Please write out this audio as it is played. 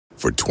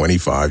For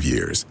 25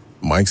 years,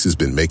 Mike's has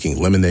been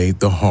making lemonade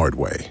the hard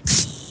way.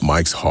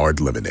 Mike's Hard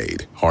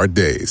Lemonade. Hard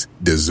days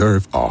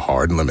deserve a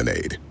hard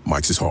lemonade.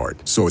 Mike's is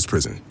hard, so is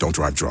prison. Don't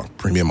drive drunk.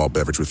 Premium malt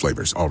beverage with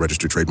flavors. All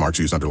registered trademarks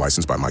used under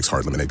license by Mike's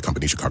Hard Lemonade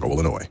Company, Chicago,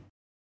 Illinois.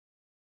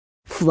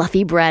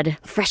 Fluffy bread,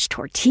 fresh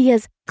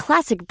tortillas,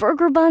 classic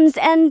burger buns,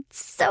 and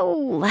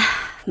so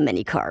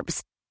many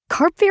carbs.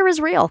 Carb fear is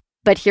real,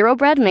 but Hero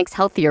Bread makes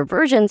healthier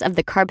versions of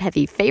the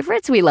carb-heavy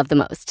favorites we love the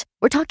most.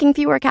 We're talking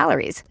fewer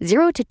calories,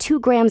 0 to 2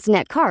 grams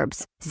net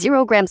carbs,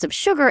 0 grams of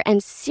sugar,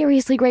 and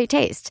seriously great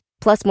taste.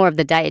 Plus more of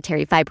the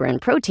dietary fiber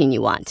and protein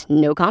you want,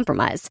 no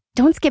compromise.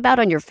 Don't skip out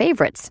on your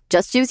favorites.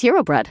 Just use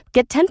Hero Bread.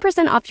 Get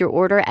 10% off your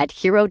order at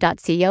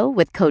hero.co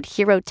with code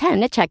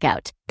HERO10 at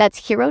checkout. That's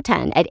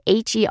HERO10 at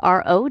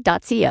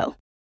HERO.co.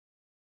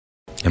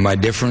 Am I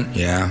different?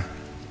 Yeah.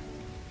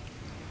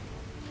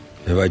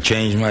 Have I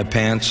changed my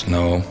pants?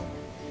 No.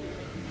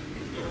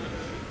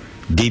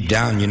 Deep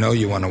down, you know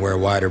you want to wear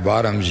wider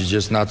bottoms. You're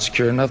just not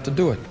secure enough to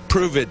do it.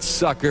 Prove it,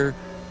 sucker.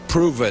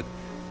 Prove it.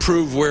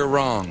 Prove we're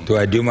wrong. Do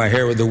I do my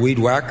hair with a weed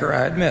whacker?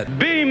 I admit.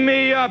 Beam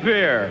me up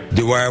here.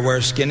 Do I wear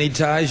skinny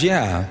ties?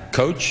 Yeah.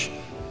 Coach,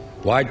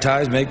 wide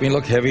ties make me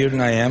look heavier than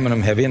I am, and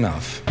I'm heavy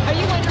enough. Are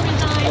you going to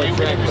resign? Are you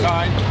going to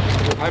resign?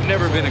 I've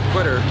never been a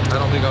quitter. I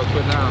don't think I'll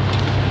quit now.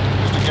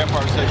 Mr.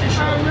 Gephardt says you should.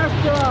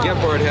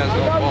 Gephardt has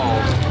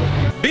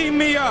no balls. Beam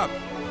me up.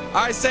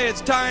 I say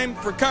it's time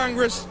for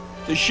Congress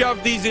to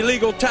shove these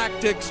illegal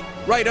tactics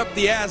right up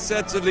the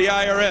assets of the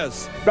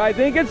IRS. But I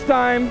think it's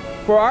time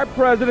for our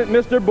president,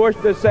 Mr. Bush,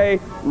 to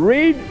say,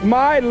 read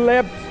my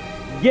lips,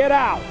 get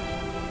out.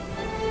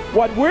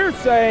 What we're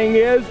saying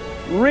is,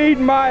 read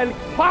my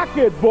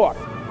pocketbook.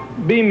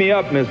 Beam me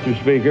up, Mr.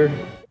 Speaker.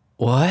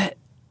 What?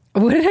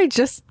 What did I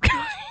just...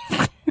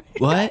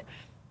 What?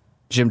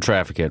 Jim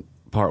Traficant,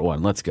 part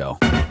 1. Let's go.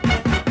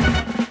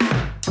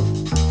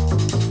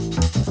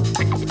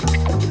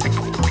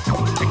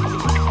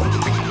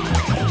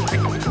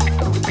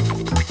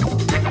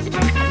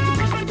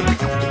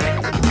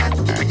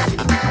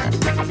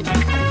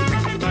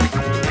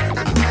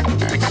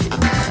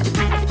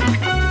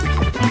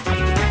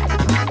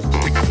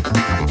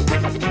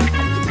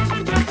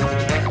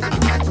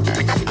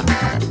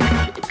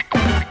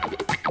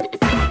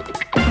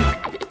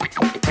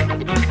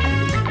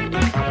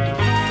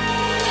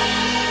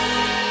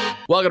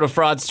 Welcome to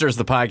Fraudsters,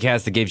 the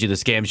podcast that gives you the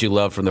scams you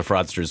love from the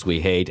fraudsters we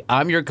hate.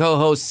 I'm your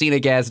co-host, Sina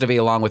Ghaznavi,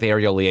 along with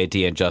Ariel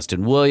Lieti and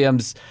Justin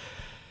Williams.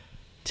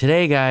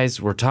 Today, guys,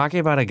 we're talking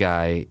about a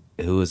guy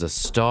who is a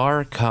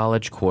star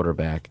college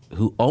quarterback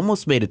who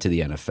almost made it to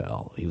the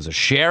NFL. He was a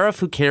sheriff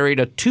who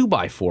carried a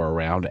 2x4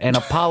 around and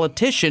a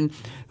politician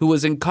who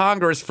was in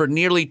Congress for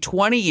nearly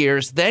 20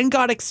 years, then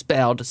got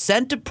expelled,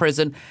 sent to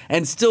prison,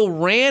 and still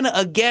ran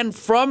again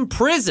from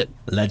prison.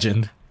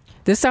 Legend.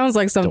 This sounds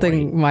like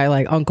something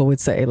my uncle would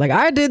say. Like,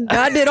 I did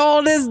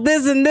all this,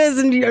 and this,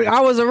 and I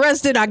was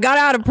arrested. I got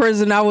out of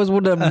prison. I was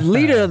with the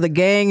leader of the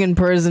gang in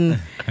prison.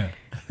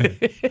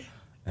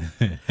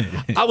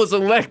 I was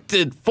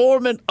elected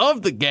foreman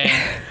of the gang.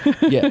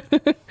 Yeah.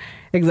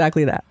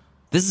 Exactly that.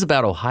 This is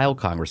about Ohio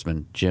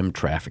Congressman Jim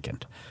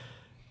Traficant.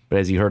 But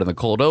as you heard in the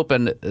cold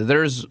open,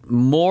 there's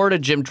more to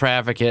Jim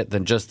Traficant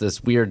than just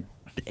this weird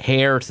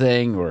hair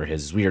thing or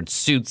his weird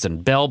suits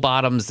and bell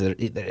bottoms.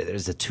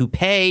 There's a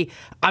toupee.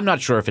 I'm not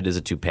sure if it is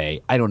a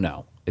toupee. I don't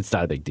know. It's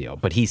not a big deal.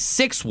 But he's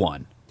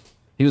 6'1".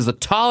 He was the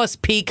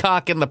tallest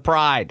peacock in the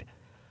pride.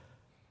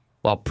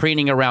 While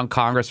preening around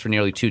Congress for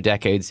nearly 2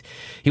 decades,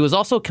 he was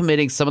also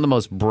committing some of the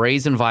most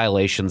brazen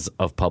violations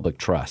of public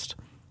trust.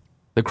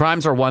 The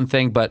crimes are one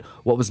thing, but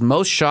what was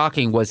most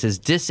shocking was his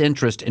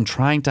disinterest in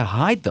trying to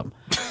hide them.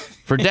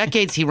 For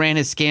decades, he ran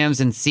his scams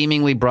in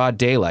seemingly broad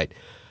daylight.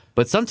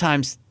 But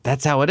sometimes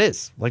that's how it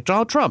is, like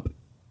Donald Trump.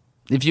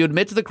 If you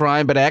admit to the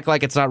crime but act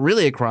like it's not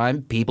really a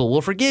crime, people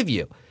will forgive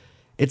you.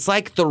 It's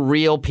like the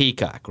real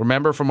peacock.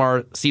 Remember from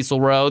our Cecil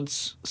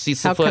Rhodes,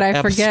 Cecil Foot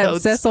episodes? How could I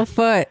forget Cecil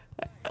Foot?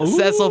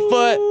 Cecil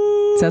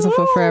Foot. Cecil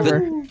Foot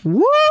forever.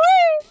 Woo!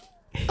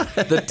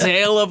 The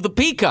tale of the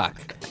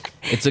peacock.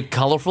 It's a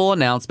colorful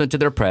announcement to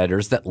their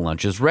predators that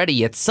lunch is ready,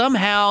 yet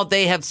somehow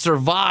they have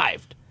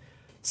survived.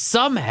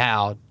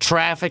 Somehow,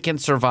 Traficant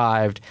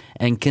survived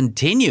and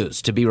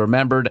continues to be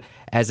remembered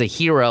as a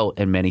hero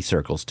in many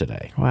circles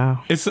today.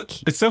 Wow. It's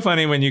so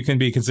funny when you can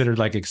be considered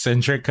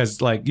eccentric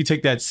because you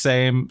take that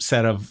same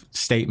set of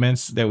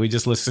statements that we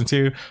just listened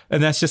to,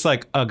 and that's just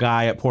like a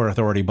guy at Port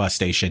Authority bus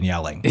station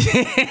yelling.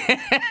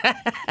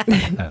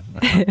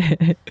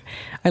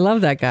 I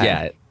love that guy.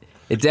 Yeah.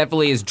 It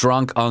definitely is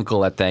drunk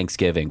uncle at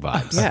Thanksgiving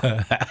vibes.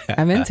 Yeah,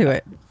 I'm into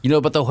it.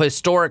 But the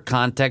historic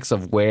context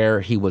of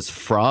where he was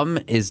from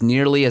is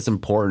nearly as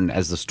important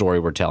as the story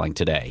we're telling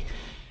today.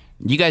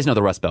 You guys know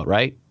the Rust Belt,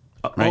 right?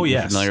 Oh,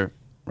 yes. Familiar?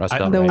 Rust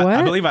Belt? The what?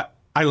 I believe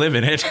I live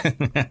in it.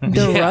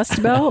 The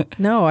Rust Belt?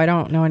 No, I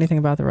don't know anything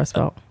about the Rust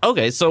Belt.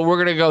 Okay, so we're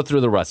going to go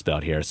through the Rust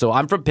Belt here. So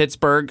I'm from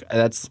Pittsburgh.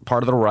 That's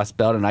part of the Rust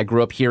Belt, and I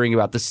grew up hearing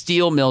about the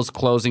steel mills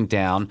closing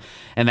down,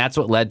 and that's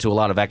what led to a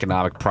lot of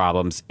economic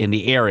problems in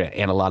the area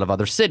and a lot of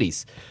other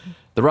cities.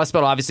 The Rust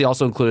Belt obviously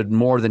also included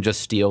more than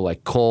just steel,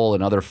 like coal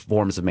and other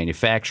forms of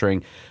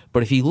manufacturing.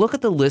 But if you look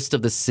at the list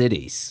of the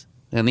cities,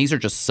 and these are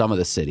just some of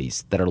the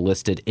cities that are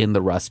listed in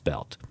the Rust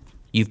Belt,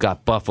 you've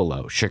got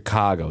Buffalo,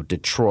 Chicago,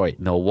 Detroit,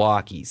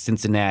 Milwaukee,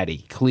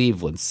 Cincinnati,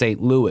 Cleveland, St.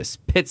 Louis,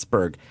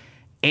 Pittsburgh,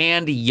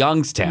 and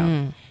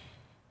Youngstown.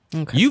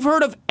 Okay. You've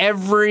heard of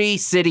every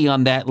city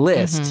on that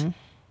list. Mm-hmm.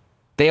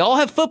 They all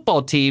have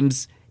football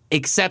teams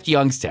except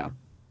Youngstown.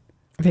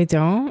 They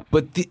don't?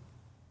 But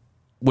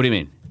what do you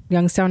mean?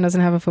 Youngstown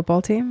doesn't have a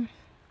football team?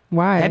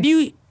 Why? What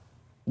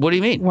do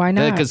you mean? Why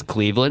not? Because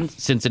Cleveland,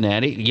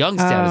 Cincinnati,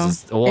 Youngstown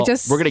is... Well,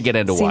 we're going to get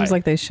into why. Seems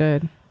like they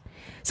should.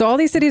 So all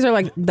these cities are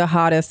like the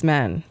hottest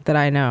men that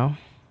I know.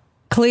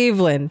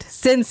 Cleveland,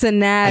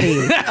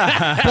 Cincinnati,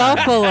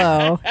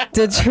 Buffalo,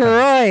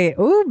 Detroit.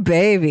 Ooh,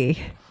 baby.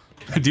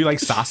 Do you like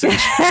sausage?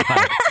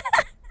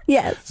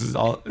 Yes. This is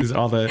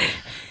all the...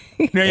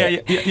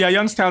 Yeah,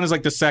 Youngstown is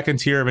like the second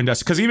tier of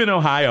industry. Because even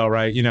Ohio,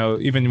 right?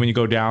 Even when you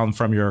go down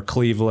from your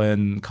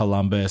Cleveland,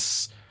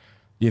 Columbus,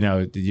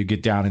 you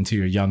get down into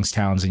your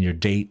Youngstowns and your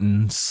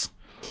Daytons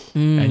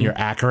and your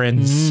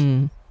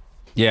Akrons.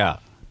 Yeah.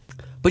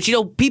 But,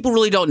 people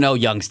really don't know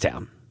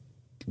Youngstown.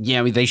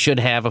 Yeah, they should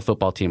have a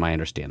football team. I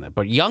understand that.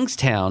 But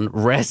Youngstown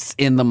rests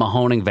in the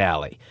Mahoning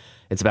Valley.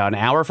 It's about an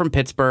hour from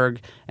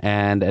Pittsburgh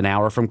and an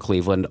hour from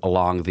Cleveland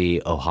along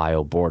the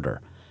Ohio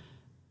border.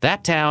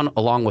 That town,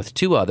 along with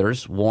two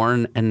others,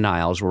 Warren and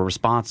Niles, were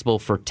responsible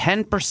for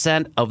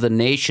 10% of the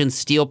nation's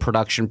steel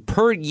production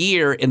per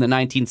year in the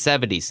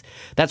 1970s.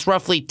 That's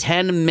roughly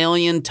 10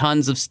 million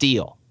tons of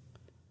steel.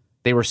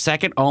 They were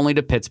second only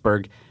to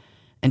Pittsburgh.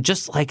 And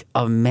just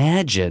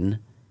imagine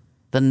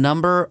the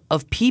number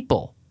of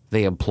people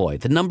they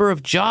employed, the number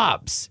of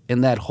jobs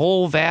in that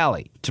whole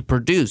valley to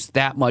produce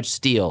that much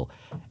steel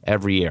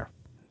every year.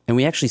 And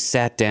we actually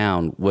sat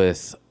down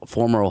with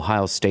former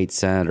Ohio State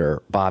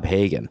Senator Bob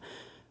Hagan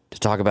to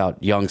talk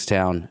about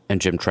Youngstown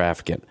and Jim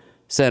Traficant.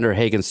 Senator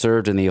Hagan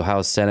served in the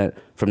Ohio Senate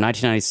from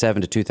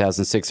 1997 to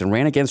 2006 and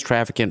ran against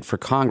Traficant for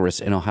Congress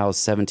in Ohio's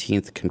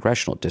 17th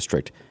Congressional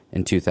District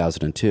in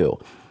 2002.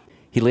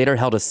 He later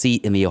held a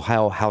seat in the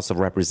Ohio House of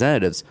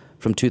Representatives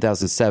from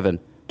 2007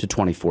 to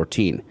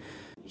 2014.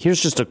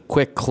 Here's just a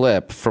quick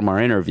clip from our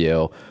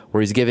interview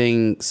where he's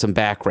giving some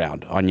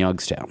background on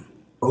Youngstown.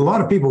 A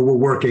lot of people were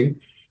working.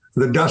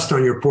 The dust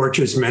on your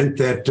porches meant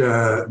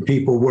that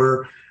people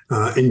were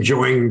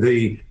enjoying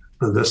the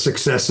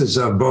successes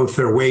of both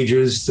their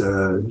wages,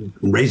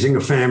 raising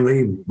a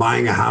family,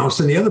 buying a house.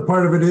 And the other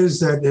part of it is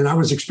that, and I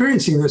was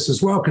experiencing this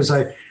as well, because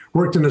I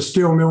worked in a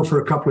steel mill for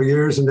a couple of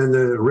years and then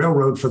the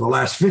railroad for the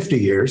last 50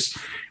 years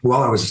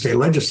while I was a state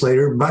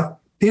legislator, but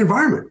the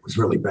environment was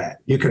really bad.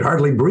 You could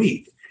hardly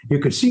breathe. You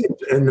could see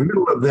in the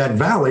middle of that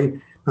valley,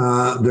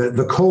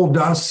 the coal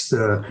dust,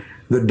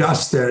 the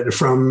dust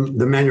from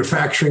the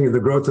manufacturing and the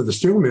growth of the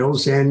steel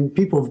mills, and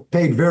people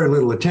paid very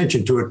little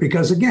attention to it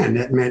because, again,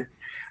 that meant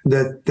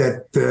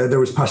that there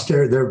was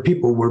posterity. There,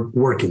 people were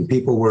working,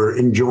 people were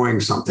enjoying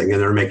something,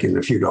 and they're making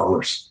a few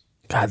dollars.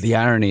 God, the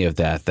irony of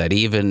that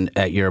even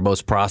at your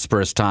most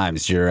prosperous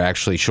times, you're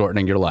actually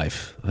shortening your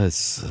life.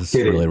 That's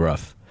really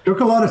rough. Took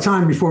a lot of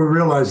time before we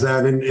realized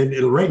that,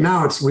 and right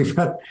now we've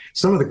got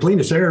some of the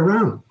cleanest air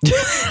around.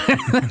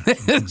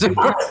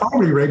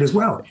 Poverty rate as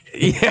well.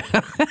 Yeah.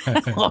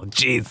 Oh,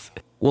 jeez.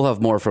 We'll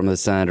have more from the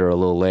senator a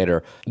little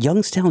later.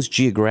 Youngstown's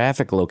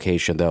geographic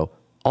location, though,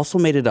 also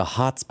made it a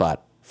hotspot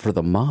for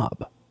the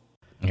mob.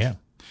 Yeah.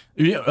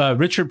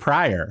 Richard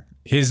Pryor,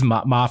 his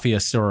mafia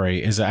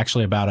story is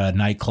actually about a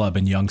nightclub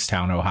in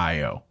Youngstown,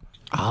 Ohio.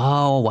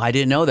 Oh, I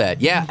didn't know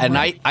that. Yeah, and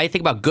I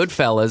think about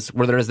Goodfellas,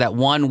 where there's that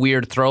one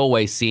weird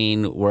throwaway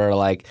scene where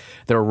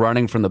they're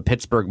running from the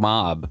Pittsburgh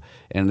mob,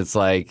 and it's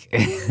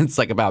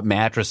about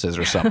mattresses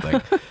or something.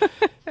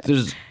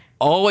 There's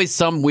always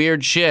some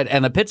weird shit,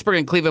 and the Pittsburgh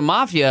and Cleveland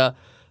mafia,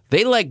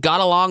 they got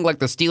along like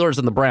the Steelers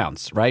and the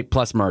Browns, right?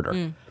 Plus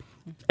murder,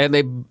 and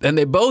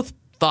they both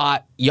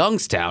thought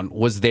Youngstown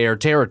was their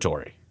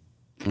territory,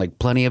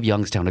 plenty of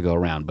Youngstown to go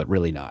around, but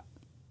really not.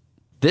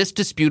 This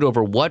dispute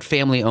over what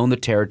family owned the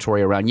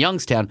territory around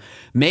Youngstown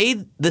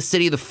made the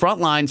city the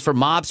front lines for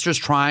mobsters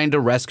trying to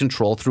wrest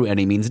control through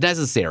any means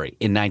necessary.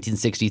 In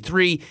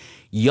 1963,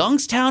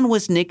 Youngstown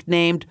was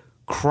nicknamed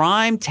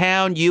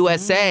Crimetown,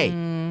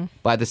 USA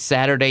by the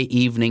Saturday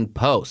Evening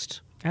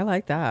Post. I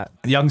like that.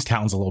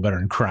 Youngstown's a little better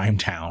than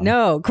Crimetown.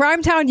 No,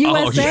 Crimetown,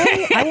 USA?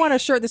 Oh, yeah. I want a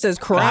shirt that says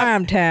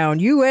Crimetown,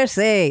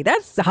 USA.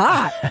 That's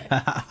hot.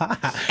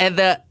 And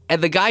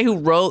the guy who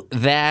wrote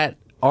that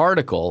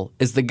article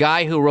is the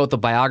guy who wrote the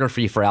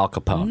biography for Al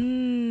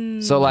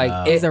Capone. So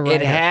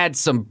it had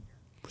some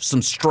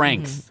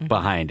strength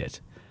behind it.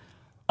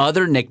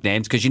 Other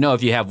nicknames, because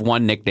if you have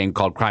one nickname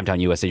called Crimetown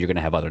USA, you're going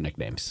to have other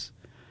nicknames.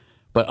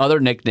 But other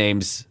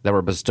nicknames that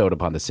were bestowed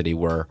upon the city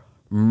were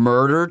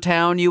Murder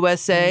Town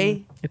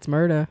USA. It's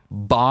murder.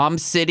 Bomb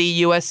City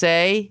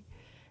USA,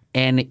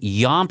 and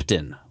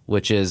Yompton,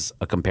 which is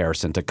a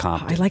comparison to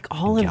Compton. I like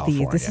all of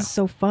these. This is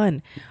so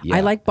fun. Yeah. I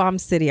like Bomb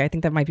City. I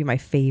think that might be my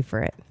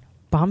favorite.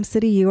 Bomb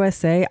City,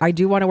 USA. I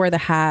do want to wear the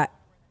hat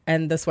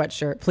and the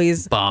sweatshirt.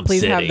 Please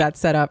have that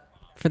set up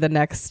for the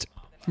next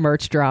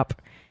merch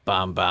drop.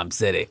 Bomb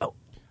City. Oh,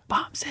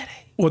 Bomb City.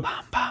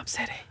 Bomb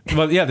City.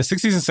 Well, yeah, the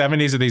 60s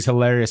and 70s are these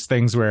hilarious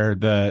things where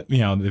the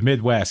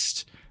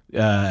Midwest,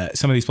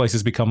 some of these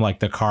places become like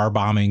the car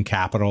bombing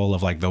capital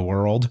of like the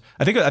world.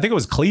 I think it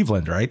was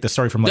Cleveland, right? The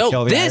story from like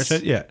Kill the Irish.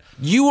 Yeah.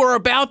 You are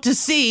about to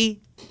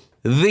see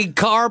the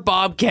car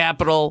bomb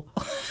capital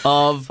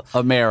of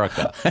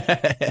America.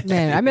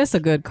 Man, I miss a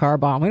good car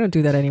bomb. We don't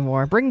do that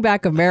anymore. Bring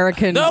back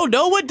American. No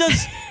one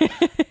does.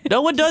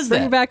 No one does that.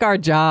 Bring back our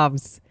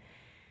jobs.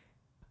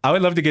 I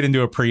would love to get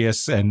into a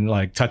Prius and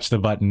like touch the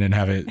button and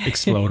have it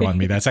explode on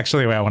me. That's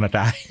actually the way I want to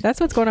die.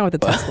 That's what's going on with the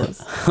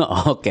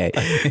Teslas. Okay.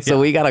 So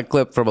we got a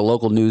clip from a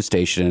local news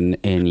station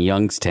in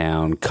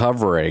Youngstown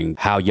covering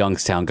how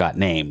Youngstown got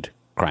named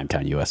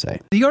Crimetown, USA.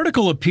 The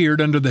article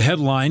appeared under the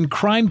headline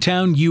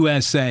Crimetown,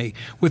 USA,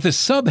 with a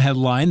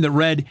sub-headline that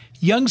read,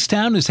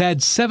 Youngstown has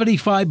had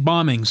 75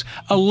 bombings,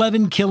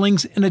 11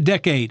 killings in a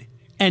decade,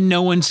 and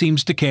no one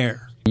seems to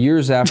care.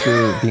 Years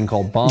after being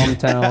called Bomb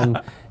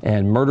Town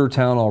and Murder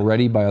Town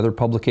already by other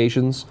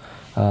publications,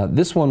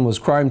 this one was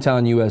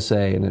Crimetown,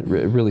 USA, and it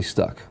really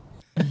stuck.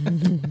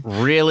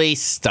 Really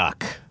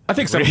stuck. I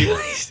think some people,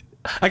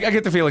 I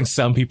get the feeling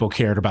some people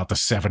cared about the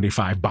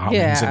 75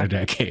 bombings in a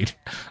decade.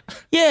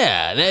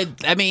 Yeah,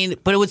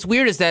 but what's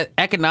weird is that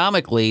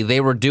economically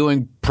they were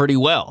doing pretty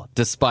well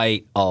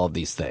despite all of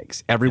these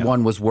things.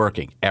 Everyone was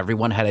working.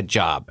 Everyone had a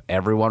job.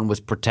 Everyone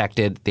was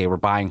protected. They were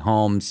buying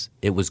homes.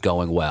 It was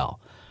going well.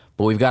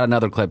 But we've got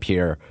another clip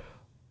here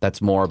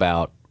that's more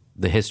about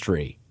the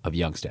history of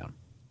Youngstown.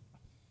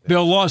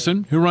 Bill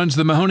Lawson, who runs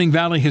the Mahoning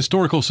Valley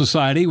Historical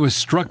Society, was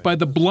struck by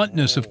the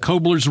bluntness of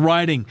Kobler's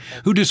writing,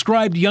 who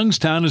described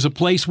Youngstown as a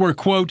place where,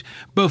 quote,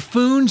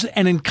 buffoons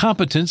and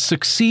incompetents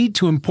succeed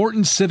to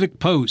important civic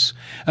posts.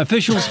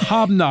 Officials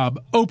hobnob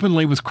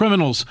openly with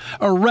criminals.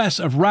 Arrests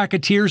of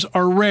racketeers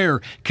are rare.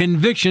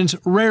 Convictions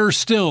rarer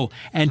still.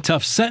 And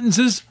tough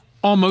sentences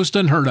almost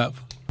unheard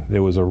of. It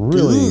was a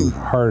really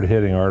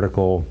hard-hitting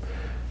article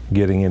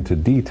getting into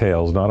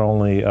details, not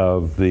only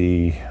of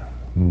the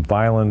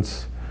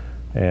violence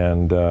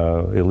and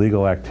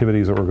illegal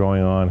activities that were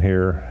going on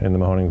here in the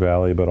Mahoning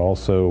Valley, but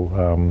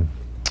also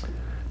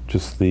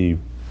just in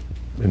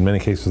many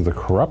cases, the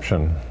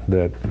corruption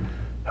that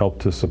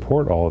helped to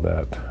support all of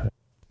that.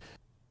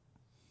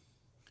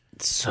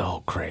 It's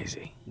so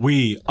crazy.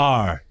 We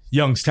are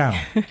Youngstown.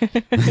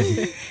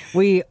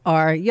 We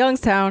are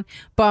Youngstown.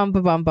 Bum,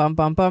 bum, bum, bum,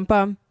 bum, bum,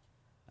 bum.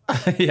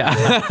 Yeah.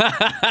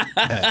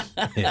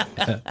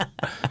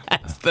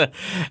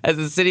 As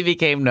the city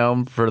became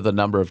known for the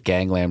number of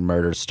gangland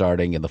murders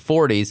starting in the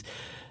 40s,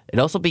 it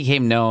also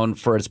became known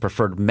for its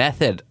preferred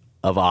method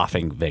of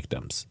offing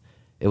victims.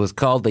 It was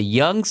called the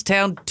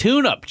Youngstown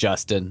tune-up,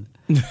 Justin.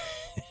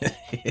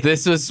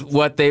 This was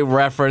what they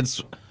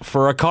referenced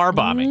for a car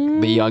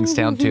bombing, the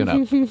Youngstown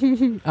tune-up.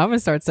 I'm going to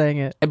start saying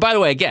it. And by the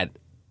way, again,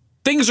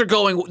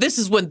 this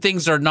is when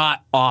things are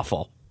not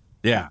awful.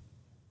 Yeah.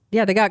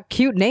 Yeah, they got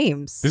cute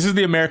names. This is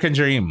the American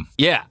dream.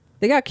 Yeah.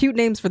 They got cute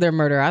names for their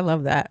murder. I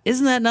love that.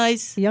 Isn't that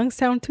nice?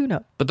 Youngstown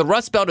tune-up. But the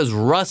Rust Belt is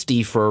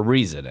rusty for a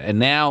reason. And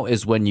now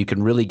is when you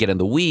can really get in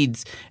the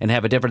weeds and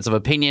have a difference of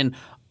opinion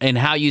in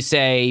how you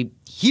say,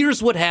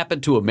 here's what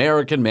happened to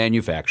American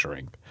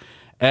manufacturing.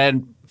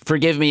 And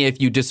forgive me if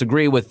you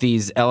disagree with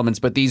these elements,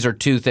 but these are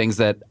two things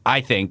that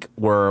I think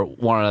were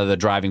one of the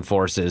driving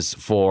forces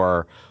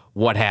for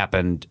what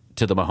happened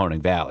to the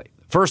Mahoning Valley.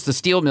 First, the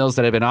steel mills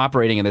that had been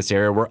operating in this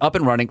area were up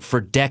and running for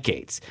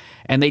decades,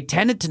 and they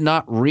tended to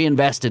not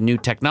reinvest in new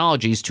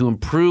technologies to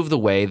improve the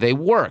way they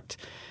worked.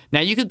 Now,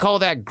 you could call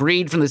that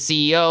greed from the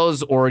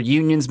CEOs or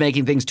unions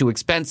making things too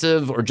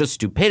expensive or just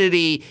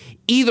stupidity.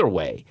 Either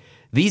way,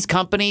 these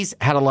companies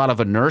had a lot of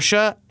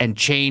inertia, and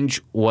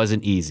change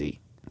wasn't easy.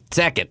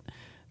 Second,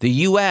 the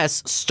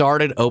U.S.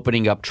 started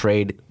opening up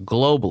trade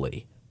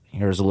globally.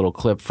 Here's a little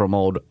clip from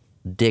old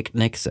Dick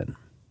Nixon.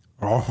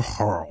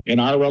 In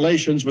our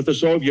relations with the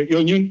Soviet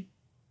Union,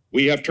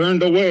 we have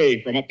turned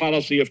away from a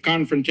policy of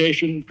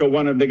confrontation to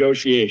one of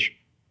negotiation.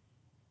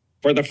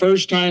 For the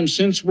first time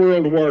since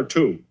World War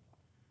II,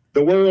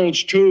 the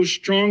world's two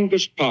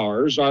strongest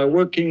powers are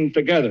working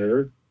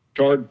together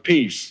toward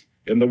peace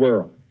in the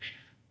world.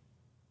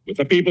 With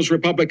the People's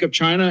Republic of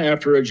China,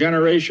 after a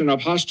generation of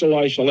hostile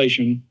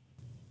isolation,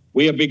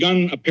 we have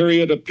begun a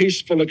period of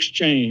peaceful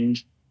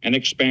exchange and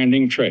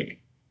expanding trade.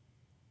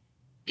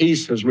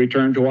 Peace has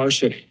returned to our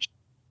cities.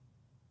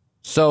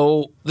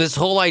 So this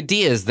whole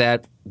idea is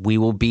that we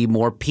will be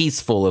more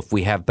peaceful if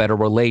we have better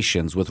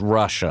relations with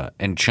Russia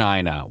and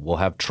China. We'll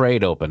have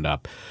trade opened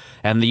up.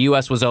 And the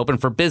U.S. was open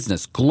for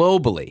business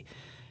globally.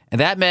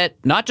 And that meant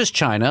not just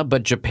China,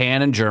 but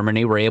Japan and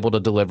Germany were able to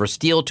deliver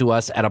steel to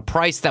us at a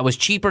price that was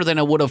cheaper than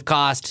it would have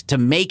cost to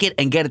make it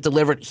and get it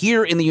delivered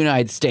here in the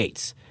United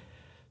States.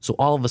 So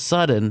all of a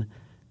sudden,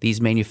 these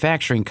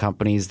manufacturing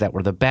companies that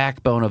were the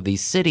backbone of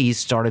these cities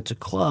started to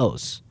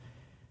close.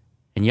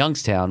 In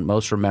Youngstown,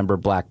 most remember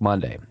Black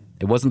Monday.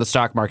 It wasn't the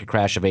stock market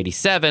crash of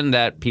 '87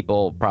 that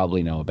people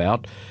probably know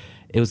about.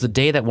 It was the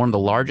day that one of the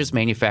largest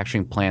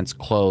manufacturing plants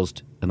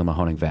closed in the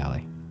Mahoning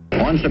Valley.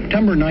 On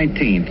September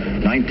 19th,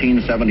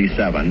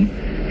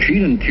 1977,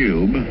 Sheet and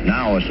Tube,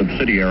 now a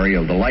subsidiary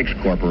of the Likes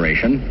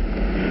Corporation,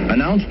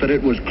 announced that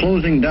it was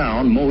closing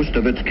down most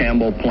of its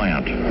Campbell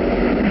plant.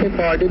 It's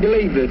hard to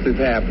believe this is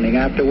happening.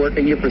 After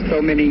working here for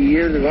so many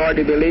years, it's hard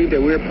to believe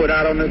that we're put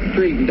out on the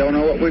street and don't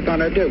know what we're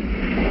going to do.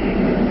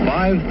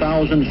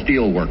 5,000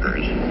 steel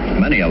workers,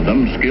 many of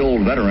them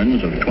skilled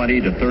veterans of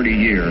 20 to 30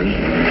 years,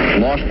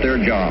 lost their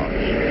jobs.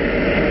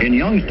 In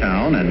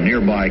Youngstown and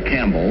nearby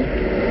Campbell,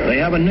 they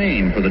have a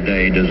name for the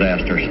day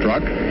disaster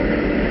struck.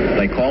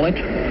 They call it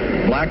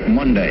Black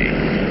Monday.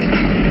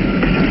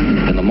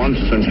 In the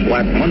months since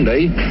Black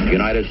Monday,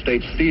 United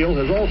States Steel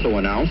has also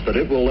announced that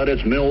it will let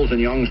its mills in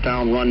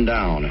Youngstown run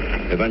down,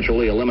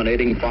 eventually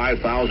eliminating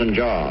 5,000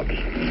 jobs.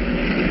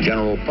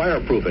 General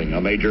Fireproofing,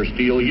 a major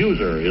steel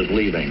user, is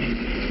leaving.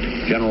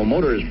 General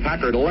Motors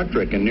Packard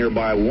Electric in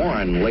nearby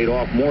Warren laid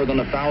off more than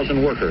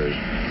 1,000 workers.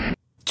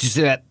 Just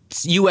that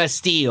U.S.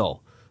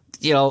 Steel,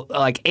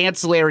 like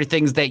ancillary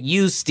things that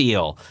use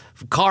steel,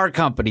 car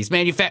companies,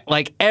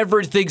 like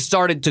everything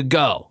started to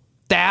go.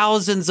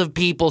 Thousands of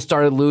people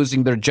started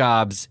losing their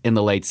jobs in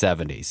the late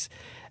 70s.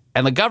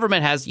 And the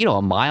government has,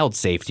 a mild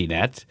safety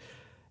net,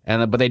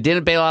 but they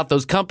didn't bail out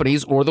those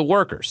companies or the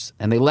workers.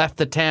 And they left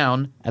the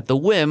town at the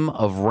whim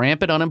of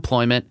rampant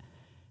unemployment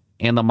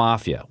and the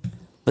mafia.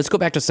 Let's go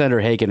back to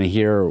Senator Hagan and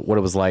hear what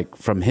it was like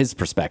from his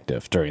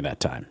perspective during that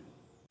time.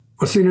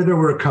 Well, Senator, there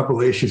were a couple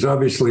of issues.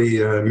 Obviously,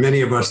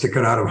 many of us that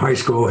got out of high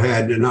school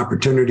had an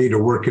opportunity to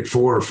work at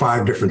 4 or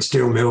 5 different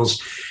steel mills,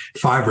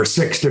 5 or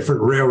 6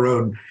 different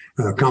railroad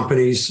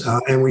companies.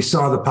 And we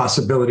saw the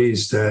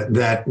possibilities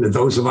that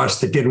those of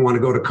us that didn't want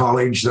to go to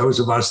college, those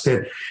of us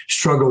that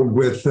struggled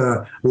with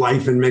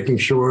life and making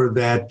sure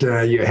that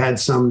you had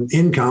some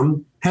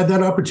income, had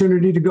that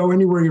opportunity to go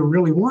anywhere you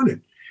really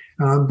wanted.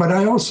 But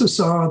I also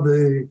saw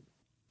the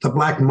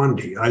Black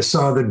Monday. I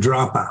saw the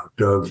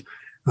dropout of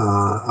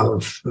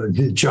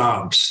the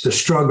jobs, the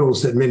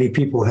struggles that many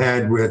people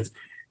had with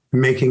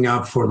making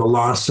up for the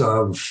loss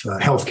of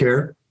health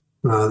care,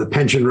 the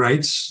pension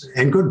rights,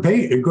 and good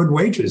pay, and good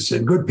wages,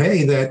 and good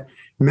pay that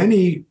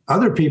many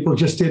other people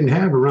just didn't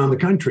have around the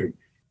country.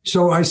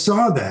 So I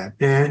saw that.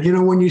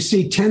 And, when you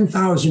see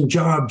 10,000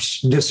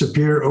 jobs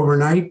disappear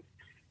overnight,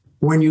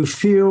 when you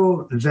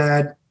feel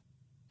that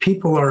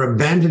people are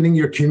abandoning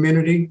your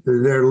community,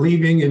 they're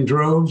leaving in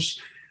droves,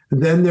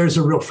 then there's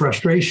a real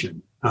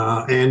frustration.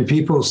 And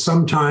people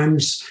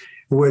sometimes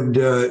would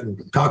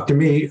talk to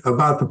me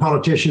about the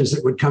politicians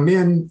that would come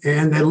in,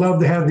 and they love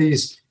to have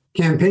these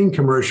campaign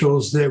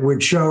commercials that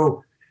would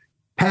show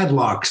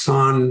padlocks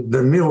on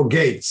the mill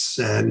gates.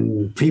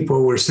 And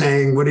people were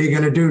saying, what are you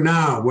going to do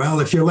now? Well,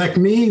 if you elect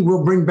me,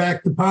 we'll bring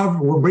back the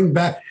poverty.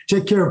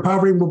 Take care of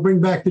poverty. We'll bring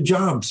back the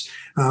jobs.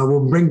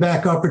 We'll bring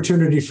back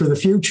opportunity for the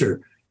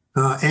future.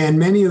 And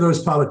many of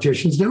those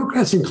politicians,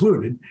 Democrats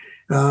included,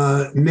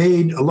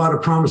 made a lot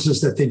of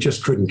promises that they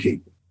just couldn't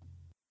keep.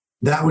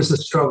 That was the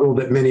struggle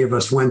that many of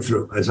us went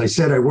through. As I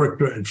said, I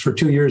worked for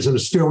 2 years in a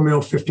steel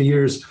mill, 50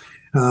 years,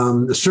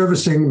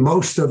 servicing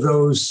most of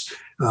those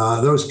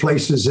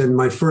places in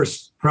my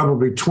first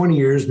probably 20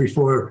 years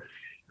before,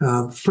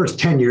 first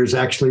 10 years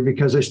actually,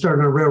 because I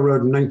started on a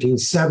railroad in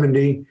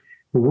 1970,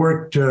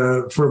 worked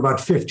for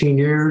about 15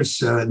 years,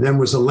 then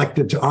was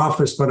elected to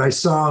office. But I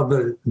saw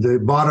the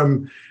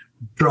bottom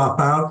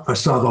drop out. I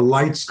saw the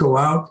lights go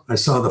out. I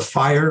saw the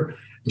fire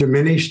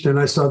diminished, and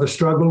I saw the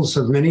struggles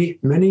of many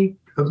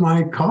of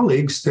my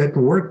colleagues that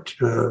worked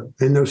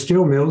in those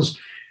steel mills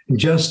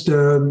just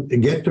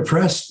get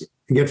depressed,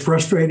 get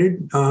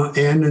frustrated,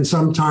 and then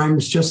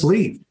sometimes just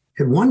leave.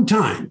 At one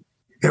time,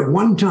 in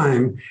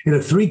a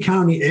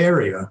 3-county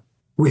area,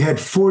 we had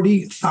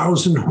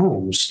 40,000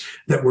 homes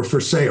that were for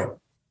sale.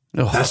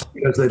 Oh. That's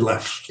because they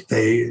left.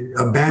 They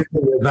abandoned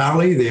the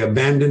valley. They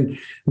abandoned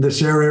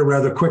this area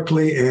rather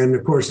quickly. And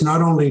of course,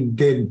 not only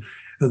did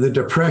the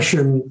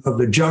depression of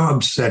the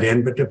jobs set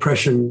in, but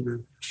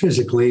depression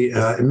physically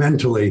and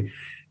mentally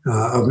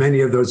of many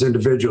of those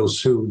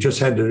individuals who just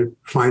had to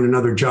find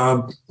another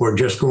job or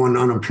just go on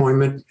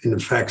unemployment. And in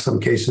fact, some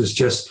cases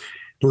just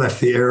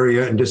left the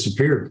area and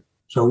disappeared.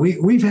 So we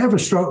have a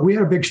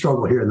big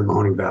struggle here in the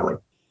Mahoning Valley.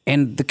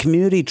 And the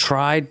community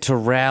tried to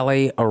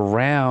rally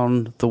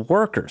around the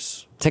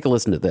workers. Take a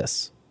listen to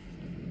this.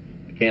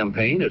 The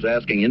campaign is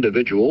asking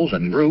individuals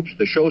and groups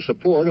to show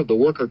support of the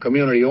Worker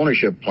Community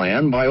Ownership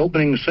Plan by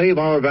opening Save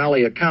Our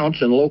Valley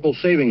accounts in local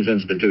savings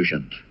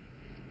institutions.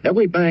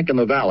 Every bank in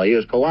the Valley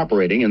is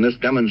cooperating in this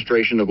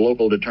demonstration of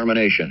local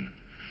determination.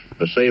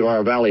 The Save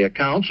Our Valley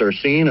accounts are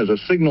seen as a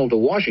signal to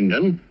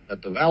Washington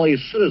that the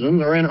Valley's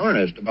citizens are in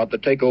earnest about the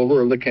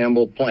takeover of the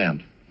Campbell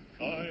plant.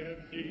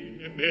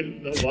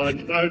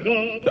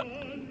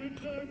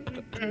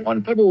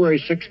 On February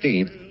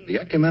 16th, the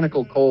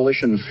Ecumenical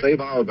Coalition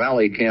Save Our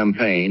Valley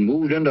campaign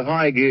moved into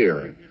high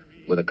gear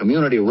with a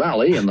community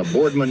rally in the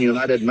Boardman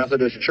United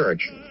Methodist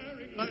Church.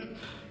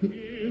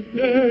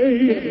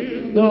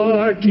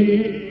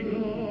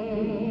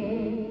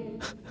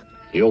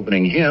 The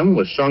opening hymn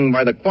was sung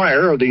by the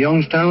choir of the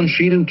Youngstown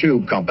Sheet and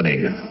Tube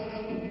Company.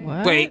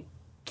 What? Wait.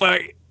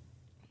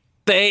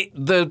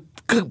 The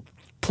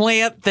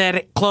plant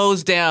that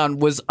closed down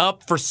was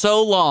up for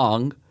so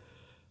long,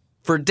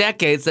 for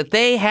decades, that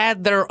they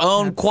had their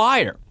own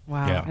choir.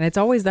 Wow. Yeah. And it's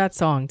always that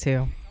song,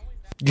 too.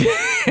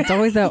 It's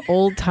always that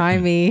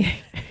old-timey...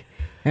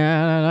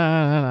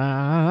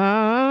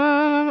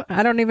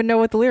 I don't even know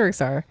what the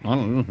lyrics are.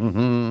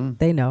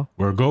 They know.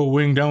 We're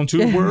going down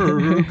to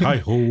work.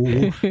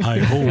 Hi-ho,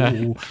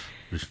 hi-ho.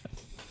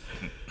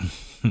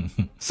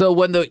 So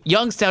when the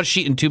Youngstown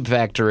Sheet and Tube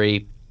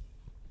Factory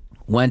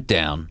went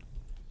down,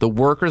 the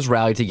workers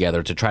rallied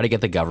together to try to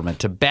get the government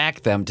to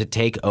back them to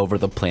take over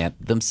the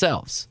plant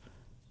themselves.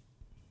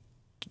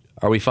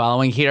 Are we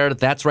following here?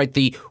 That's right.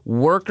 The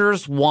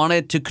workers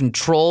wanted to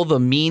control the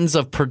means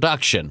of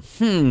production.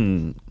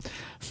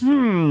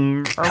 Communism!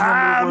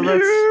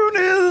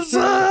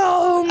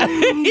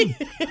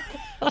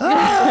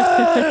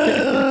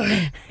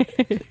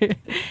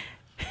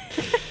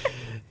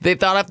 They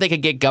thought if they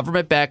could get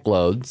government-backed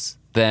loans,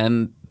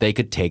 then they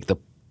could take the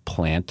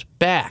plant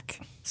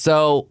back.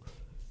 So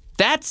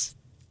that's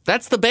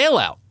the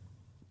bailout.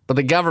 But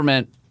the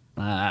government,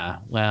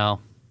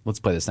 well, let's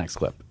play this next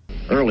clip.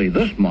 Early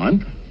this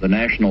month, the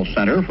National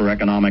Center for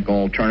Economic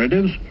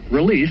Alternatives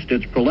released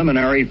its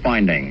preliminary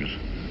findings.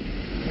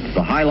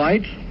 The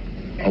highlights: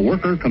 a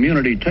worker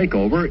community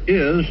takeover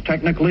is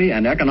technically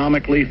and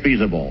economically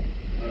feasible.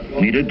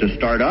 Needed to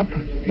start up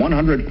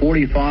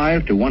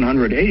 $145 to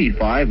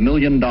 $185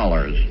 million.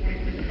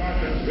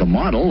 The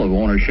model of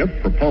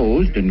ownership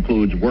proposed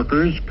includes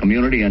workers,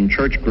 community and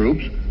church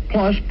groups,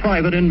 plus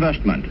private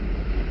investment.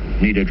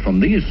 Needed from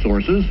these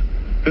sources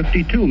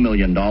 $52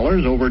 million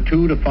over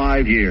 2 to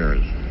 5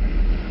 years.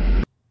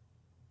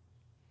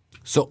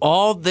 So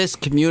all this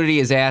community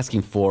is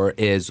asking for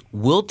is,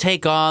 we'll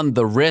take on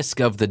the risk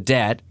of the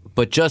debt,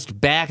 but just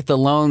back the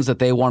loans that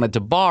they wanted to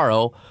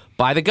borrow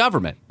by the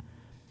government.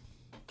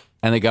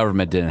 And the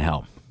government didn't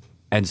help.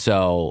 And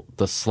so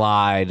the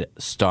slide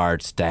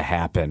starts to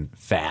happen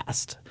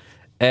fast.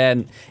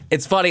 And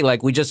it's funny,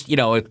 like we just,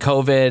 with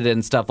COVID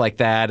and stuff like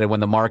that, and when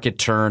the market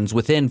turns,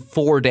 within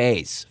 4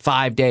 days,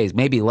 5 days,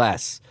 maybe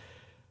less,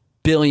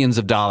 billions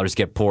of dollars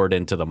get poured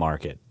into the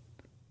market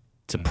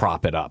to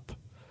prop it up.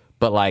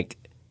 But like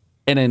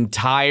an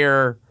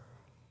entire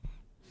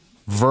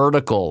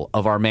vertical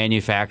of our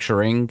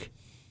manufacturing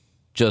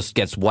just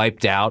gets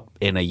wiped out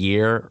in a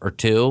year or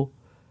two.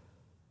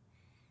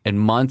 In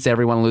months,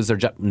 everyone loses their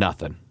job.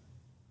 Nothing.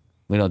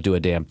 We don't do a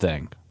damn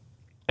thing.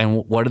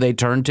 And what do they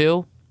turn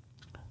to?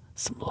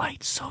 Some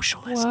light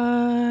socialism.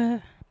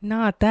 What?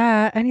 Not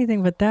that.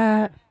 Anything but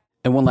that.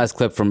 And one last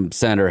clip from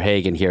Senator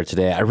Hagan here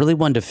today. I really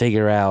wanted to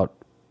figure out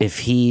if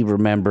he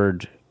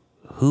remembered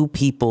who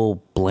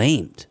people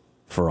blamed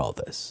for all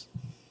this.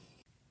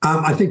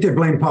 I think they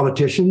blame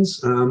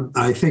politicians.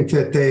 I think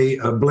that they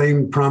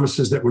blame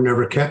promises that were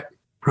never kept,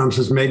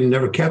 promises made and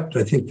never kept.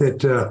 I think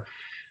that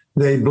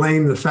they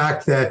blame the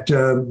fact that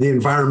the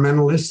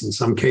environmentalists, in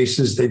some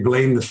cases, they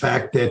blame the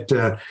fact that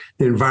the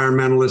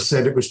environmentalists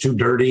said it was too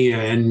dirty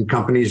and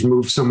companies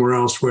moved somewhere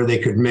else where they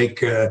could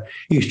make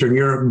Eastern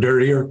Europe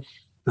dirtier.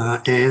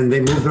 And they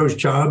moved those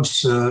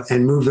jobs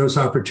and moved those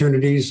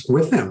opportunities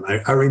with them.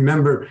 I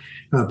remember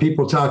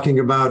people talking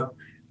about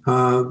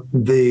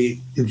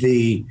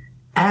the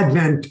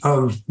advent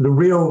of the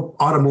real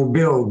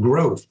automobile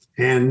growth.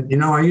 And,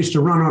 I used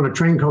to run on a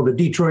train called the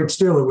Detroit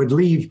Still. It would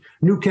leave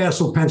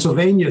Newcastle,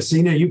 Pennsylvania.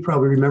 Sina, you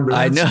probably remember that.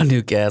 I know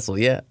Newcastle,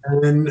 yeah.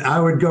 And I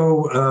would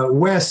go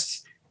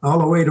west all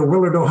the way to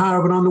Willard,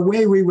 Ohio. But on the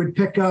way, we would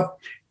pick up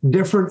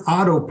different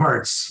auto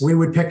parts. We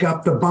would pick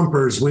up the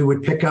bumpers. We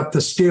would pick up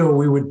the steel.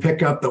 We would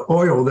pick up the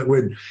oil that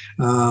would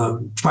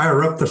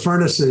fire up the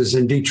furnaces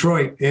in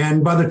Detroit.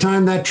 And by the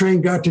time that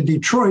train got to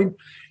Detroit,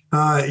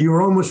 you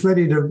were almost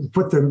ready to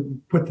put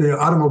the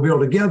automobile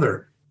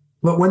together.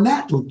 But when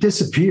that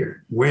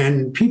disappeared,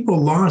 when people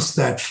lost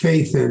that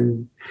faith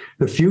in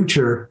the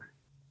future,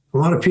 a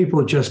lot of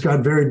people just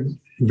got very,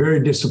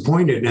 very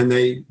disappointed, and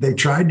they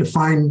tried to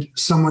find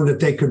someone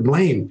that they could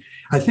blame.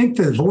 I think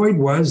the void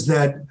was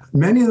that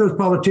many of those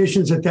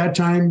politicians at that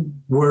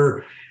time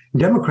were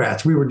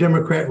Democrats. We were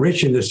Democrat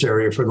rich in this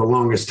area for the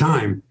longest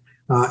time.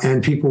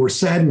 And people were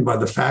saddened by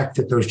the fact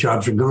that those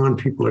jobs are gone,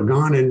 people are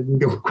gone.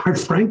 And quite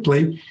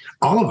frankly,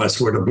 all of us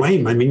were to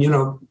blame. I mean,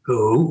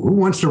 who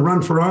wants to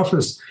run for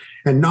office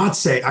and not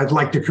say, I'd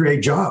like to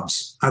create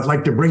jobs. I'd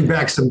like to bring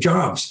back some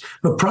jobs.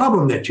 The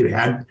problem that you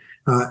had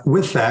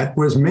with that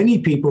was many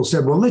people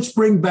said, well, let's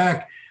bring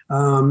back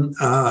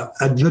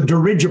the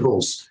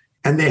dirigibles.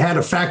 And they had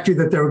a factory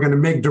that they were going to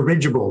make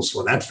dirigibles.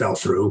 Well, that fell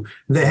through.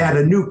 They had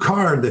a new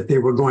car that they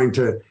were going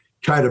to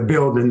try to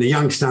build in the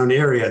Youngstown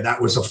area.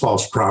 That was a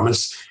false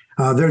promise.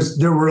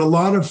 There were a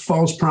lot of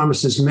false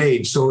promises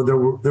made. So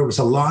there was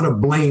a lot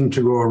of blame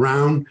to go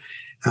around.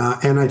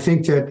 And I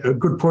think that a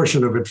good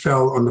portion of it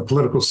fell on the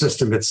political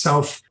system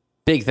itself.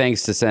 Big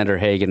thanks to Senator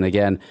Hagan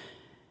again.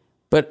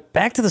 But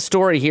back to the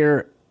story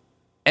here.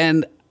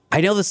 And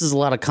I know this is a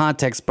lot of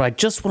context, but I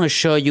just want to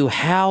show you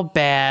how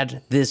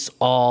bad this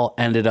all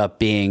ended up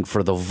being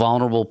for the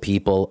vulnerable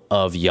people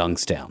of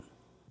Youngstown.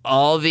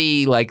 all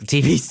the like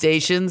TV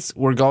stations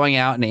were going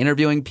out and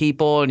interviewing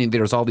people, and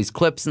there's all these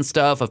clips and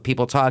stuff of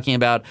people talking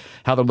about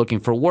how they're looking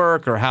for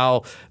work or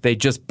how they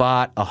just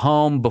bought a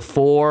home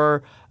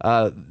before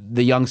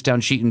the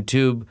Youngstown Sheet and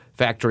Tube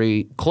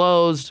factory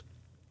closed.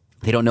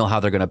 They don't know how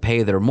they're going to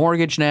pay their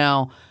mortgage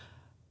now.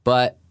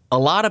 But a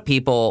lot of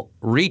people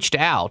reached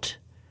out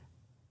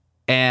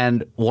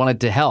and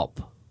wanted to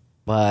help.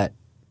 But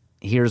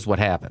here's what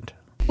happened.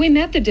 We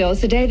met the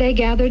Dills the day they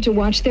gathered to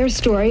watch their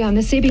story on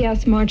the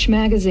CBS March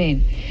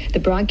magazine. The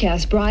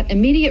broadcast brought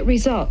immediate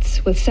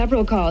results with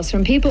several calls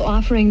from people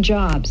offering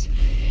jobs.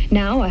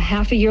 Now, a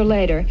half a year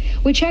later,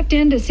 we checked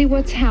in to see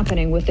what's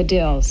happening with the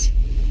Dills.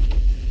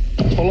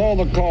 Well, all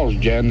the calls,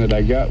 Jen, that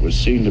I got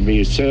seemed to be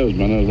a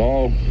salesman. It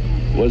all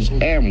was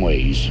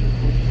Amways.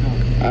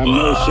 I'm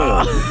no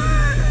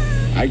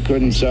salesman. I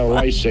couldn't sell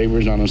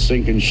lifesavers on a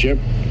sinking ship,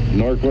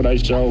 nor could I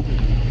sell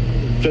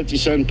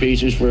 50-cent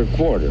pieces for a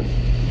quarter.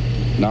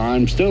 Now,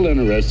 I'm still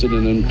interested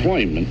in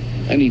employment,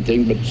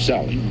 anything but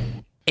selling.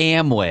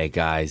 Amway,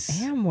 guys.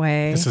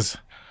 Amway.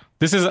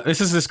 This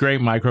is this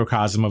great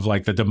microcosm of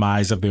like the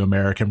demise of the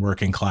American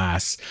working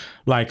class.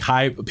 Like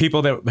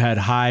people that had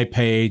high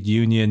paid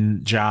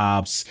union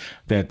jobs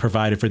that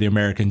provided for the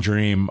American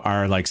dream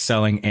are like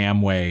selling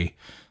Amway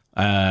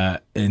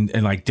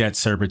in like debt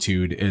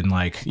servitude in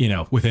like,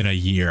 within a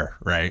year,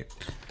 right?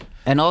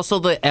 And also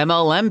the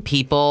MLM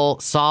people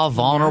saw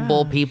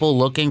vulnerable people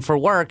looking for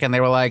work, and they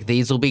were like,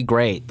 these will be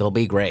great. They'll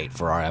be great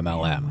for our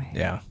MLM.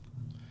 Yeah.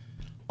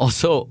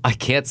 Also, I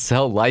can't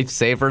sell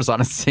lifesavers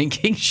on a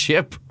sinking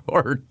ship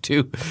or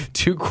two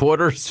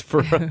quarters for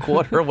a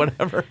quarter,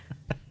 whatever.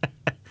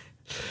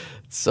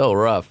 It's so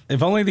rough.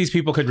 If only these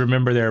people could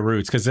remember their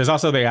roots, because there's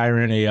also the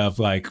irony of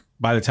like,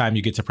 by the time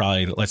you get to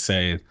probably, let's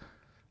say,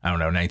 I don't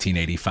know,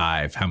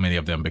 1985, how many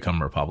of them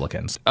become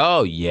Republicans?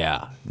 Oh,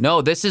 yeah.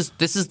 No, this is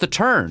the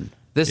turn.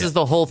 This is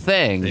the whole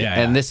thing.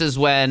 And this is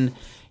when,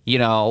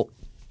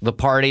 the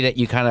party that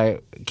you kind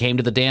of came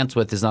to the dance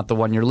with is not the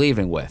one you're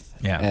leaving with.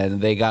 Yeah. And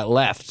they got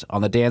left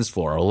on the dance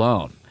floor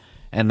alone.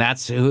 And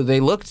that's who they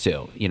look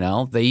to,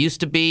 They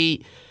used to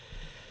be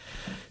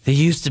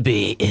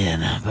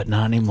in, but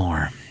not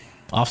anymore.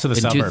 Off to the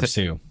suburbs,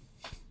 too.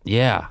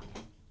 Yeah.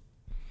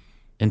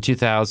 In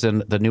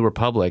 2000, the New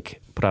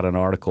Republic put out an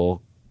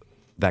article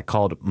that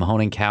called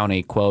Mahoning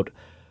County, quote,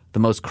 the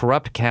most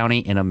corrupt county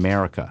in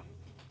America.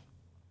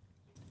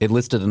 It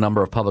listed a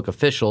number of public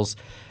officials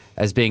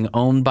as being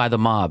owned by the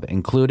mob,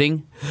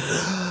 including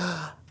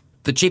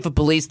the chief of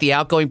police, the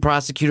outgoing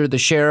prosecutor, the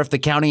sheriff, the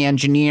county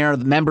engineer,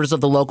 the members of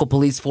the local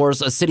police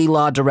force, a city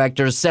law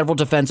director, several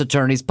defense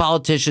attorneys,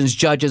 politicians,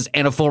 judges,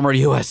 and a former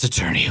U.S.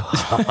 attorney.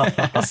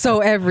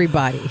 So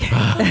everybody.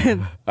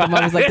 The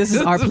mom was like, this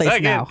is our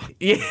place now.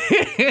 Yeah.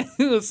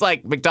 It's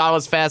like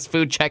McDonald's fast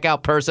food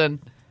checkout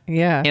person.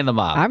 Yeah. In the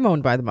mob. I'm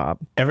owned by the mob.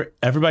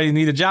 Everybody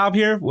need a job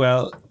here?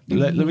 Well,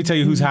 let me tell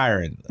you who's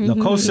hiring. La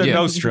Cosa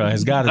Nostra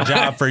has got a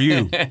job for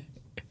you.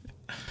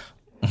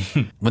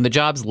 When the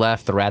jobs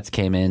left, the rats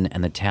came in,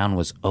 and the town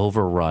was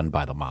overrun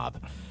by the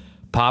mob.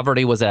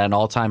 Poverty was at an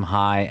all-time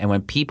high, and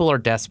when people are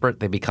desperate,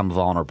 they become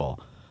vulnerable.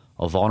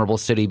 A vulnerable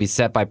city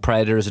beset by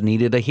predators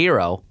needed a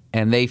hero,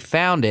 and they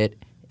found it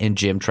in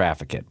Jim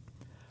Traficant.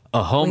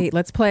 Wait,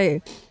 let's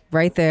play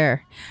right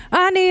there.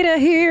 I need a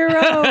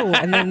hero.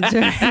 And then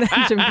Jim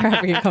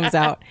Traficant comes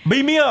out.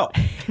 Beat me up.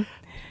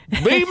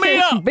 Beat me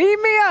up. Beat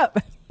me up.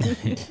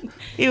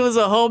 He was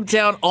a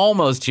hometown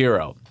almost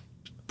hero.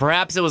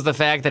 Perhaps it was the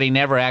fact that he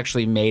never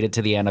actually made it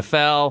to the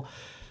NFL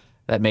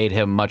that made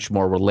him much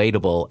more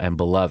relatable and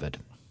beloved.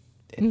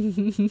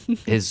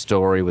 His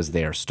story was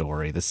their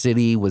story. The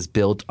city was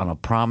built on a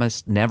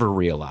promise never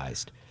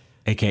realized.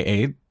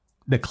 AKA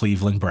the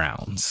Cleveland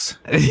Browns.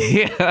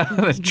 Yeah,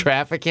 the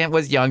Traficant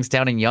was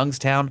Youngstown, and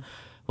Youngstown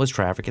was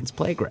Traficant's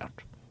playground.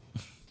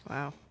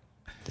 Wow.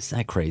 Isn't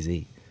that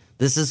crazy?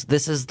 This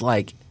is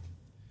like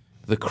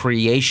the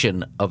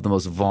creation of the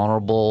most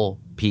vulnerable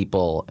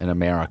people in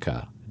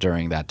America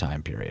during that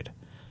time period.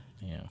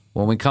 Yeah.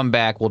 When we come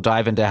back, we'll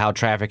dive into how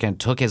Traficant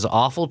took his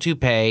awful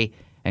toupee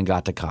and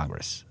got to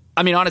Congress.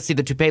 I mean, honestly,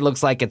 the toupee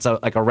looks like it's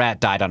like a rat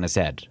died on his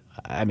head.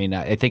 I mean,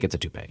 I think it's a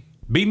toupee.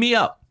 Beat me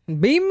up.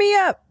 Beat me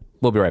up.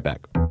 We'll be right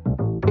back.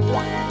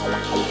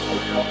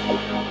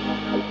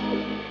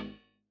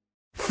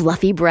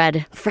 Fluffy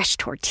bread, fresh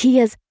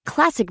tortillas,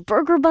 classic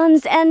burger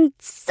buns, and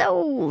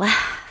so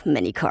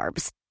many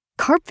carbs.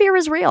 Carb fear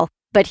is real,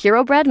 but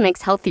Hero Bread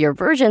makes healthier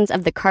versions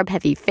of the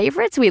carb-heavy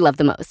favorites we love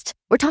the most.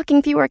 We're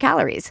talking fewer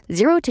calories,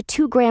 0 to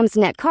 2 grams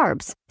net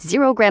carbs,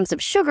 0 grams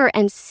of sugar,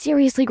 and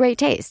seriously great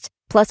taste.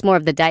 Plus more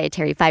of the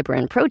dietary fiber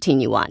and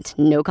protein you want,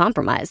 no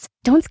compromise.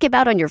 Don't skip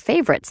out on your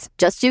favorites.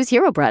 Just use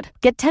Hero Bread.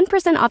 Get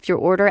 10% off your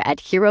order at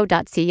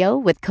hero.co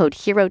with code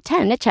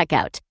HERO10 at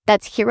checkout.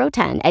 That's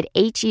HERO10 at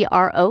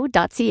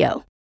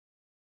HERO.co.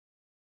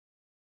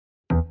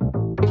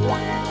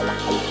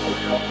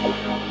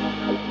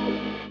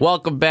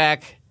 Welcome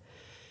back.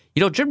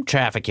 Jim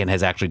Traficant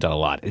has actually done a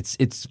lot.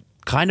 It's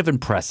kind of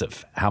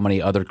impressive how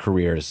many other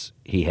careers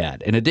he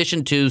had. In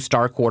addition to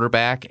star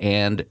quarterback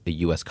and a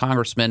U.S.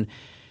 congressman,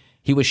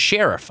 He was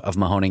sheriff of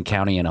Mahoning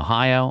County in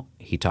Ohio.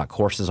 He taught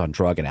courses on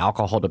drug and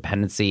alcohol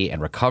dependency and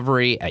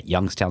recovery at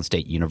Youngstown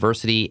State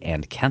University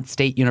and Kent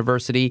State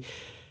University.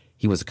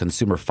 He was a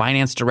consumer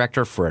finance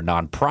director for a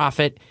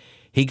nonprofit.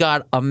 He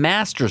got a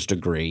master's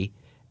degree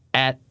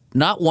at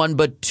not one,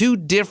 but 2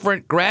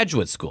 different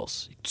graduate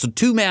schools. So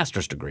 2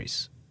 master's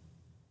degrees.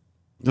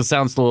 This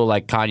sounds a little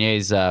like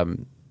Kanye's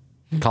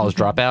college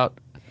dropout.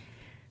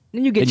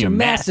 Then you get your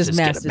master's.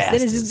 Then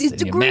his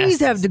degrees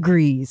have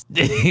degrees.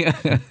 Kanye!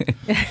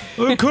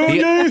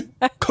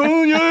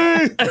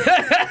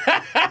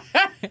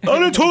 I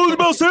done told you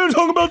about saying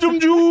talking about them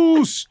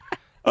Jews.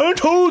 I done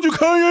told you,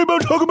 Kanye,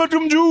 about talking about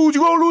them Jews.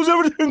 You gonna lose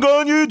everything,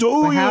 Kanye.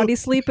 Told you. How'd he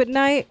sleep at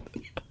night?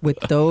 With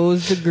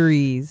those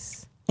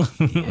degrees.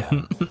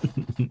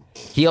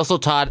 He also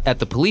taught at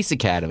the police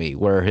academy,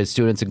 where his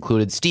students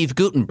included Steve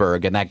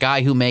Gutenberg and that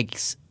guy who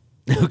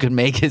can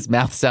make his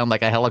mouth sound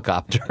like a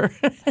helicopter.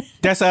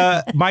 That's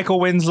Michael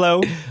Winslow.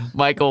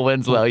 Michael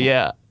Winslow,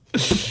 yeah.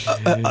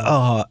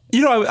 I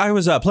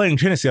was playing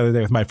tennis the other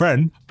day with my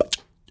friend.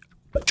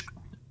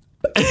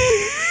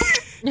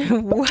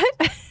 What?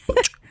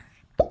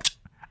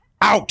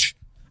 Ouch!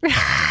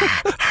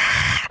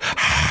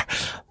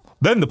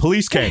 Then the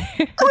police came.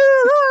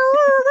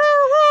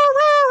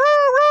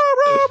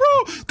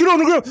 Get on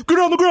the ground! Get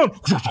on the ground!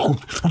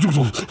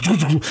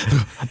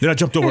 Then I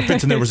jumped over a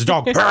fence and there was a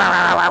dog.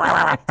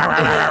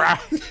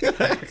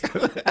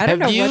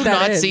 Have you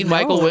not seen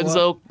Michael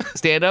Winslow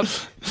stand up?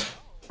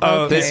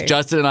 This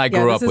Justin and I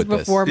grew up with this.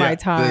 This is before my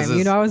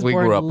time. I was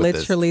born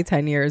literally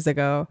 10 years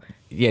ago.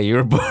 Yeah, you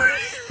were born.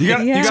 You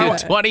got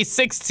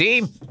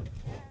 2016.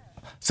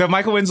 So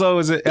Michael Winslow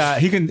is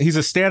he's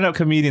a stand-up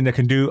comedian that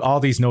can do all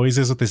these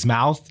noises with his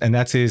mouth, and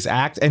that's his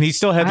act. And he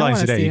still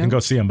headlines today. You can go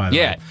see him, by the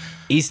way. Yeah,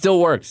 he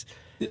still works.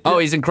 Oh,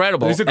 he's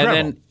incredible. He's incredible.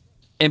 And then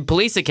in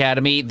Police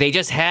Academy, they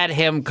just had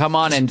him come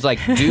on and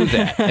do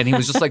that, and he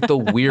was just like the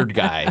weird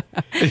guy.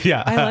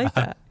 Yeah, I like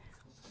that.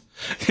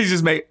 He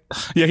just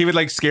he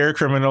would scare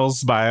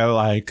criminals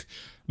by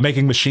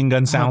making machine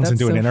gun sounds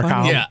into an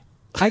intercom. Funny. Yeah,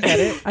 I get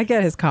it. I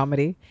get his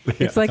comedy.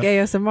 It's like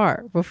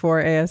ASMR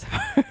before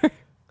ASMR.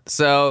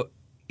 So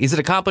he's an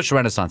accomplished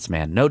Renaissance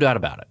man, no doubt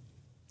about it.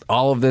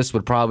 All of this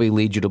would probably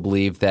lead you to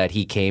believe that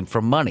he came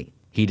from money.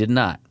 He did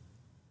not.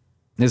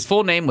 His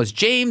full name was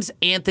James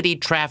Anthony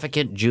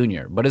Traficant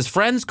Jr., but his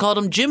friends called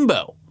him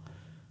Jimbo.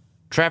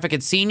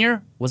 Traficant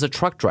Sr. was a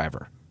truck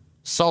driver,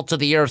 salt of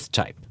the earth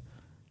type.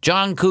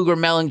 John Cougar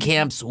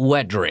Mellencamp's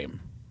wet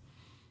dream.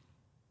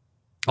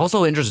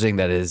 Also interesting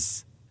that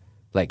his,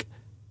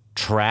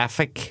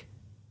 Traffic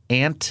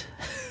Ant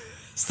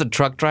is the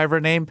truck driver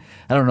name.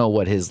 I don't know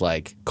what his,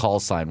 call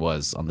sign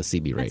was on the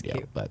CB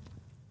radio, but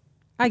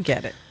I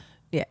get it.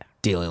 Yeah.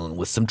 Dealing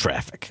with some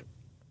traffic.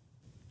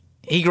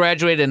 He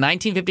graduated in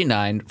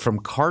 1959 from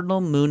Cardinal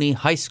Mooney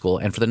High School,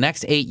 and for the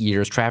next 8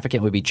 years,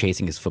 Traficant would be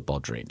chasing his football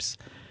dreams.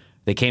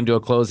 They came to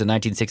a close in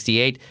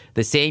 1968.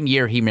 The same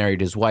year, he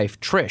married his wife,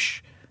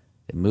 Trish,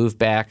 and moved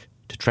back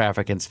to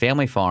Traficant's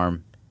family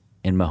farm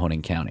in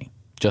Mahoning County,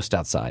 just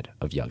outside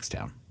of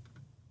Youngstown.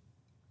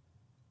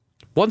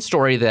 One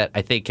story that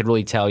I think can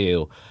really tell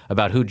you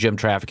about who Jim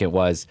Traficant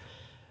was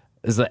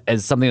is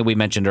something that we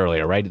mentioned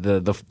earlier, right?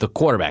 The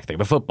quarterback thing,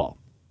 the football.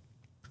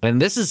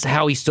 And this is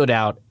how he stood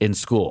out in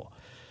school.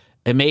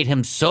 It made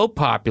him so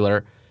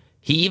popular,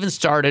 he even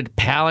started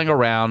palling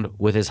around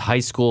with his high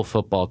school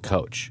football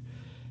coach.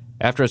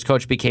 After his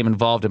coach became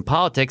involved in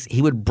politics,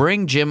 he would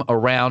bring Jim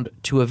around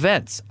to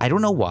events. I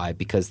don't know why,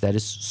 because that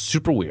is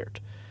super weird.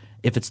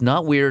 If it's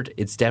not weird,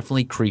 it's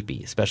definitely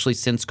creepy, especially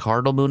since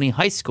Cardinal Mooney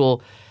High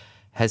School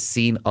has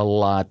seen a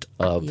lot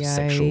of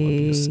sexual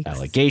abuse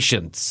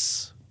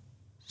allegations.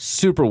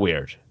 Super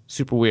weird.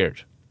 Super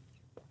weird.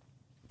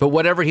 But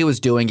whatever he was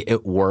doing,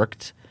 it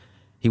worked.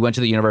 He went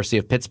to the University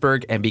of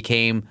Pittsburgh and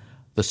became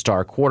the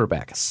star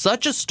quarterback.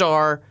 Such a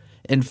star,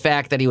 in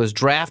fact, that he was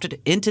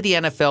drafted into the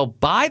NFL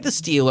by the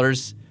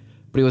Steelers,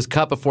 but he was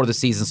cut before the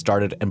season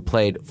started and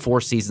played 4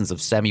 seasons of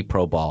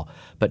semi-pro ball,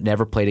 but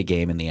never played a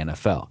game in the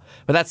NFL.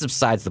 But that's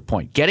besides the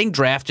point. Getting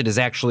drafted is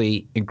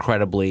actually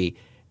incredibly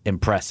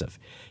impressive.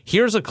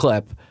 Here's a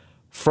clip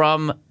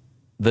from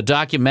the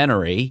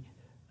documentary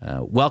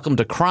Welcome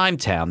to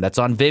Crimetown that's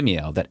on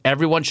Vimeo that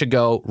everyone should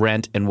go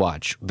rent and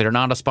watch. They're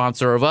not a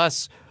sponsor of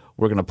us.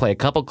 We're going to play a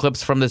couple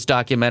clips from this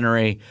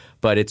documentary,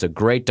 but it's a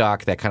great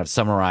doc that kind of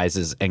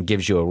summarizes and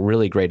gives you a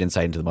really great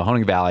insight into the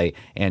Mahoning Valley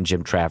and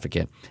Jim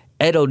Traficant.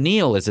 Ed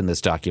O'Neill is in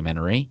this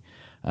documentary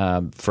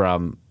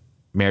from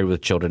Married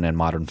with Children and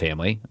Modern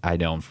Family. I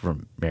know him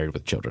from Married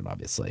with Children,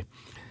 obviously.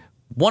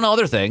 One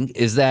other thing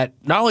is that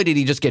not only did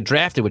he just get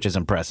drafted, which is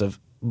impressive,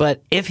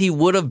 but if he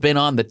would have been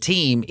on the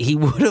team, he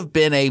would have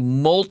been a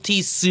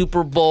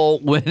multi-Super Bowl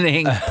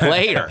winning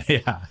player.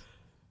 Yeah.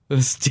 The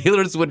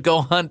Steelers would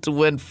go on to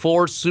win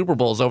 4 Super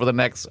Bowls over the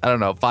next,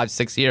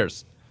 5-6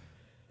 years.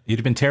 He'd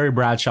have been Terry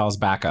Bradshaw's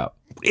backup.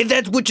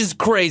 Which is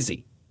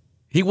crazy.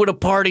 He would have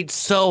partied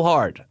so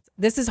hard.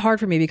 This is hard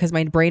for me because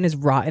my brain is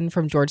rotten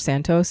from George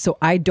Santos, so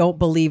I don't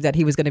believe that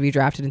he was going to be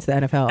drafted into the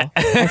NFL.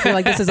 I feel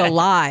like this is a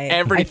lie.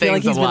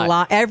 Everything's a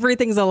lie.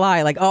 Everything's a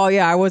lie. Like, oh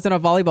yeah, I was on a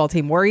volleyball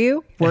team. Were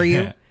you?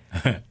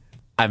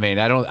 I mean,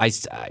 I can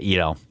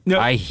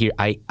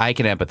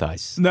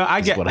empathize. No, I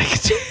is get what I can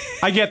say.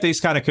 I get this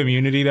kind of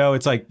community though.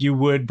 It's like it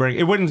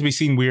wouldn't be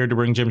seen weird to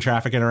bring Jim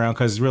Traficant around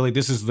because really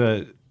this is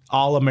the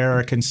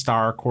all-American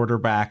star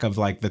quarterback of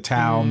like the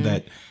town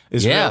that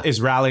is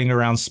rallying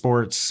around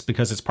sports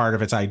because it's part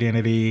of its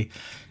identity,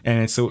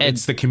 and it's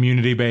the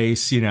community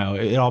base.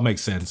 It all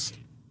makes sense.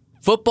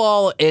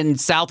 Football in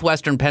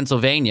southwestern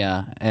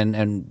Pennsylvania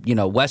and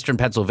western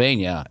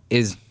Pennsylvania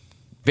is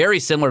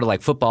very similar to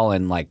like football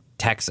in like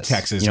Texas.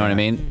 You know what I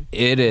mean?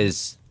 It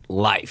is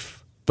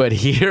life. But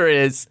here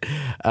is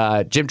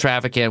Jim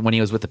Traficant when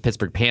he was with the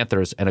Pittsburgh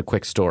Panthers and a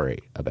quick story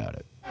about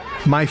it.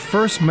 My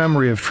first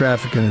memory of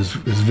Traficant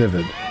is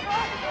vivid.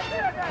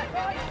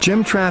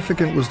 Jim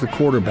Traficant was the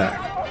quarterback.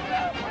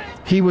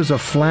 He was a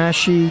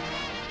flashy,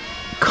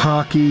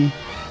 cocky,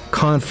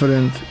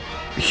 confident,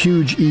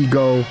 huge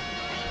ego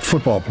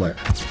football player.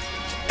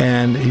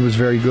 And he was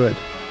very good.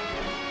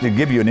 To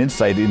give you an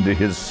insight into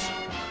his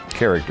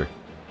character,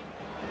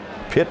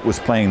 Pitt was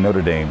playing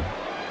Notre Dame.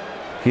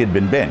 He had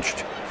been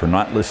benched for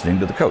not listening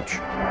to the coach.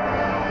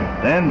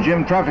 Then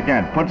Jim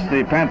Traficant puts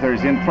the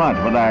Panthers in front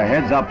with a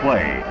heads-up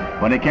play.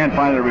 When he can't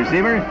find the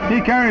receiver,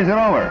 he carries it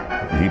over.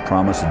 He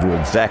promised to do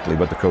exactly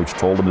what the coach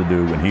told him to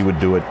do, and he would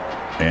do it,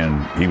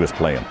 and he was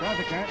playing.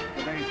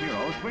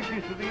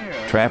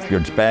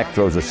 Traficant's back,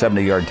 throws a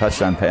 70-yard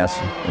touchdown pass,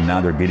 and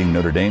now they're beating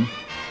Notre Dame.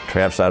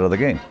 Traff's out of the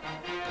game.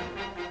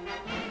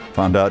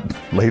 Found out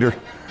later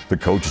the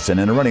coach sent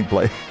in a running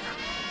play.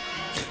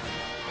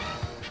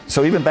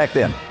 So even back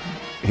then,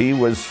 he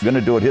was going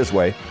to do it his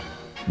way,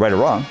 right or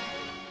wrong.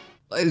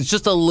 It's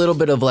just a little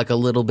bit of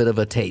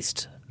a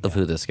taste of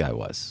who this guy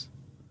was.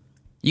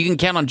 You can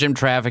count on Jim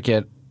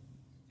Traficant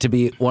to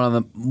be one of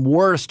the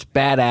worst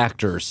bad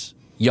actors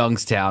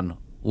Youngstown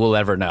will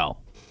ever know.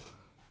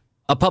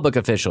 A public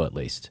official, at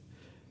least.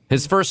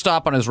 His first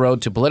stop on his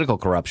road to political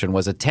corruption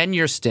was a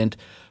 10-year stint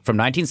from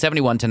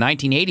 1971 to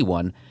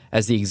 1981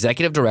 as the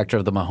executive director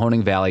of the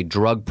Mahoning Valley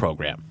Drug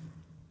Program.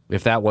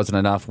 If that wasn't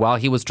enough, while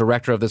he was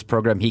director of this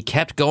program, he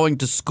kept going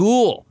to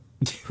school.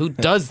 Who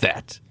does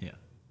that?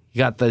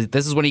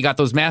 This is when he got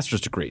those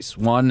master's degrees.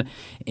 One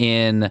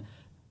in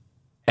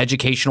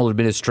educational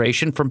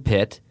administration from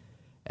Pitt,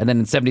 and then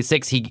in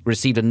 76 he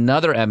received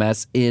another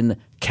MS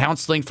in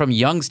counseling from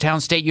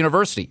Youngstown State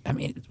University. I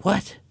mean,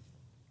 what?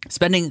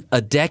 Spending a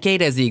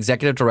decade as the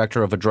executive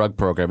director of a drug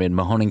program in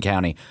Mahoning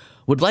County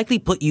would likely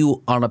put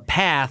you on a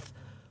path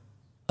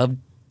of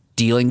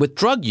dealing with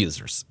drug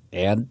users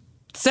and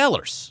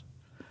sellers.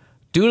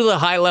 Due to the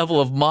high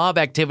level of mob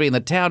activity in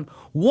the town,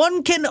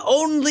 one can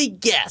only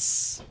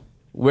guess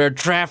where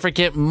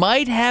Traficant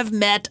might have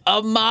met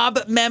a mob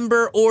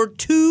member or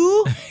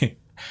two.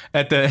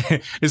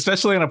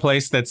 Especially in a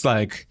place that's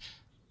like,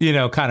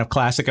 kind of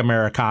classic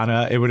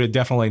Americana, it would have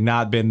definitely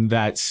not been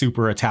that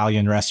super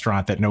Italian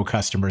restaurant that no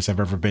customers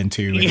have ever been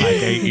to in like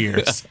 8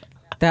 years.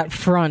 That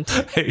front.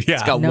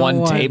 It's got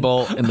one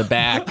table in the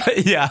back.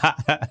 Yeah.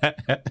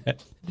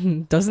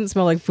 Doesn't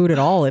smell like food at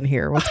all in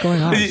here. What's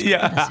going on?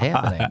 Yeah. What's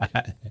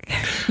happening?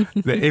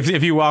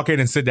 If you walk in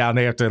and sit down,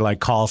 they have to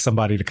like call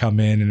somebody to come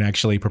in and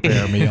actually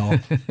prepare a meal.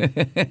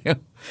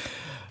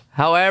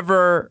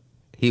 However,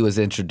 he was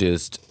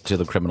introduced to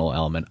the criminal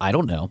element, I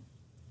don't know.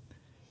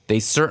 They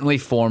certainly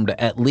formed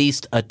at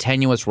least a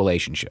tenuous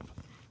relationship.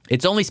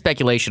 It's only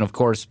speculation, of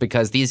course,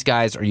 because these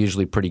guys are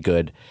usually pretty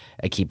good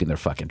at keeping their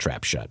fucking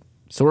trap shut.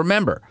 So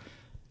remember,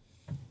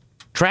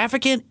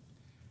 Traficant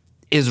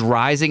is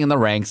rising in the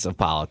ranks of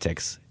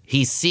politics.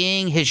 He's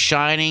seeing his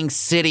shining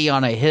city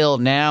on a hill.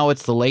 Now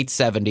it's the late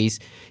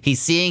 70s.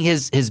 He's seeing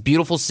his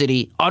beautiful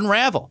city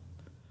unravel.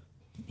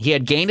 He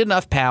had gained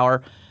enough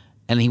power,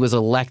 and he was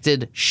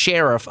elected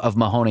sheriff of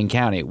Mahoning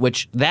County,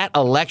 which that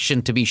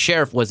election to be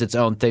sheriff was its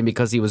own thing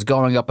because he was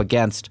going up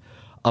against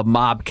a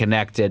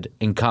mob-connected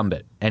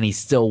incumbent, and he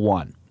still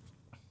won.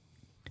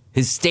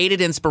 His stated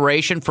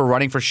inspiration for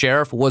running for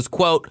sheriff was,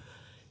 quote,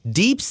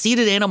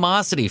 deep-seated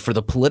animosity for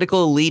the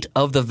political elite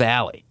of the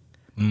valley.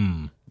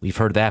 We've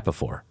heard that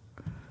before.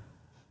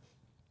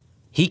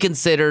 He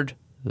considered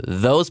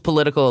those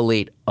political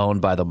elite owned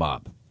by the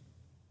mob.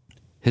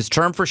 His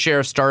term for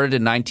sheriff started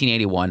in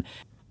 1981,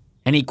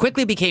 and he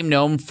quickly became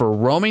known for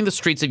roaming the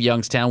streets of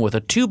Youngstown with a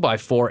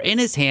 2x4 in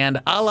his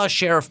hand, a la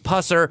Sheriff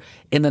Pusser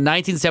in the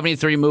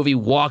 1973 movie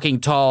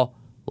Walking Tall,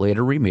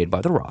 later remade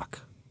by The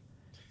Rock.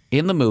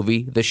 In the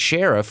movie, the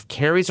sheriff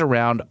carries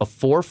around a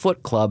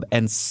 4-foot club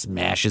and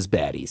smashes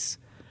baddies.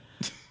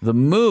 The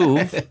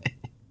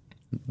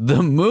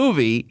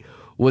movie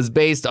was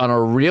based on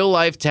a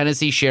real-life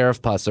Tennessee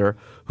Sheriff Pusser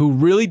who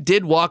really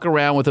did walk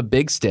around with a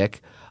big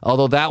stick,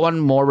 although that one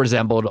more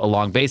resembled a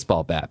long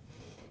baseball bat.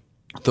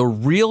 The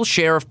real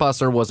Sheriff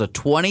Pusser was a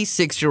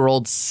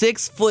 26-year-old,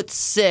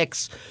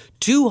 6'6",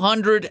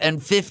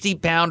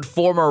 250-pound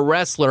former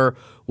wrestler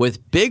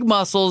with big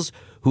muscles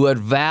who had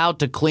vowed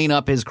to clean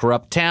up his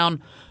corrupt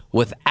town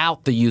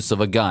without the use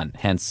of a gun,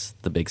 hence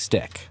the big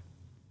stick.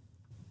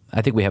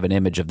 I think we have an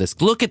image of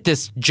this. Look at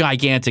this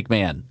gigantic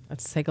man.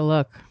 Let's take a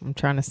look. I'm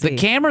trying to see. The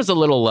camera's a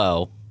little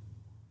low.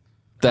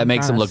 That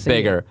makes him look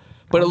bigger.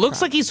 But it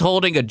looks like he's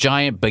holding a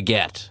giant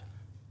baguette.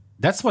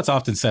 That's what's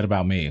often said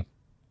about me.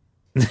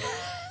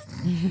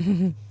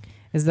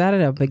 Is that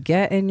a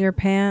baguette in your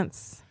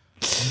pants?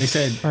 They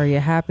said, or are you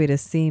happy to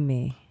see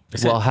me?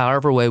 Well,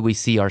 however way we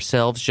see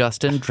ourselves,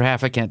 Justin,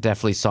 Traficant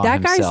definitely saw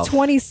that himself. Guy's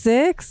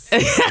 26.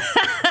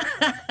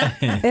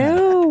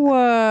 Ew.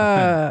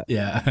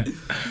 Yeah.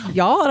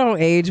 Y'all don't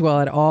age well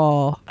at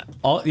all.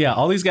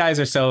 All these guys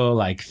are so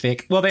like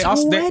thick. Well, they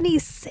also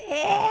 26.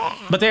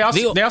 But they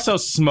also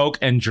smoke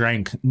and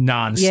drink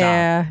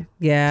nonstop.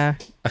 Yeah.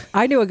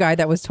 I knew a guy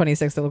that was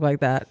 26 that looked like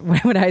that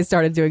when I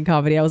started doing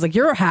comedy. I was like,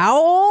 "You're how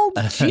old?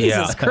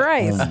 Jesus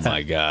Christ!" Oh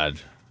my God.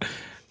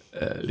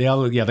 They all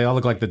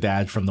look like the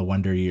dad from the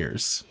Wonder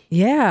Years.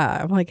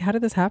 Yeah, I'm like, how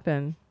did this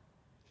happen?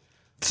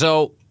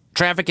 So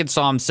Traficant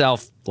saw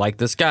himself like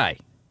this guy.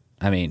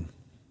 I mean,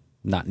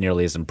 not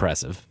nearly as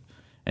impressive.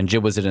 And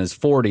Jim was in his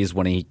 40s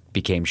when he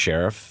became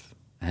sheriff,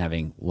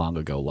 having long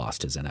ago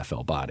lost his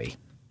NFL body.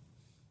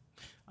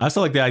 I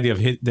also like the idea of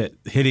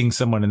hitting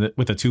someone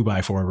with a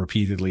 2x4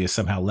 repeatedly is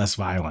somehow less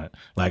violent.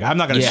 Like, I'm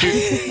not going to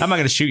shoot. I'm not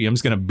going to shoot you. I'm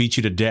just going to beat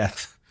you to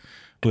death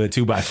with a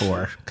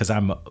 2x4 because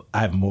I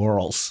have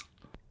morals.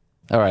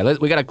 All right,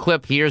 we got a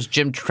clip. Here's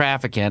Jim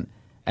Traficant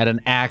at an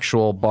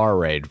actual bar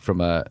raid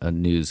from a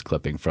news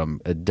clipping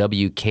from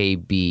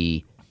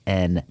WKBN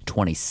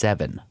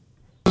 27.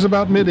 It was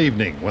about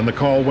mid-evening when the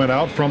call went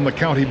out from the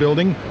county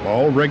building.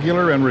 All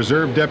regular and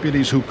reserve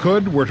deputies who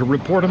could were to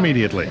report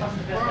immediately.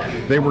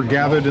 They were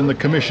gathered in the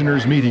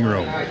commissioner's meeting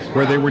room,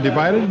 where they were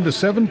divided into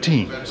 7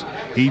 teams,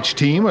 each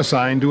team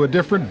assigned to a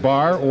different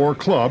bar or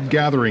club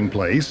gathering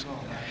place.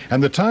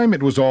 And the time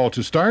it was all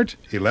to start,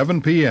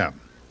 11 p.m.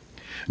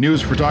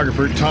 News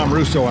photographer Tom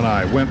Russo and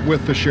I went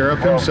with the sheriff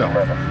himself,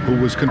 who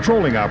was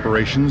controlling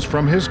operations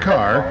from his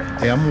car,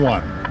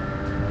 M1.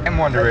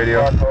 M1 to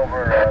radio.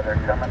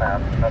 They're coming out.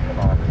 Nothing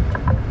on.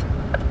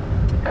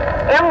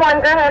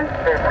 M1, go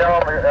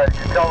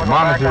ahead.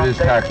 Monitor this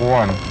TAC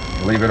 1.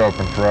 Leave it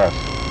open for us.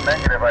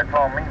 Negative. I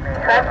told meet me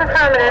here. That's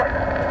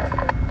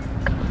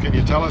affirmative. Can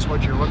you tell us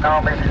what you're looking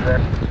for? Meet you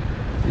there.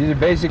 These are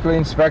basically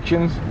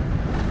inspections.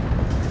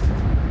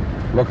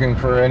 Looking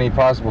for any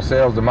possible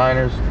sales to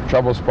minors,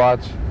 trouble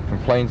spots,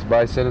 complaints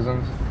by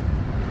citizens.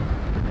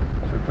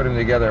 So we put them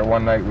together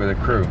one night with a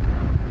crew.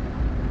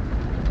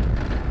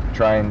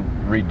 Try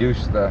and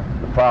reduce the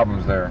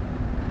problems there.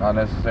 Not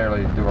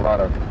necessarily do a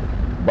lot of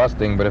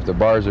busting, but if the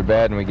bars are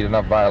bad and we get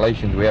enough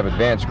violations, we have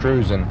advanced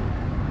crews in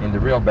the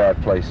real bad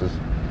places.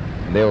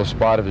 And they will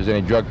spot if there's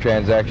any drug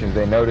transactions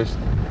they noticed,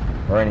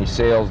 or any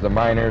sales to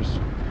minors,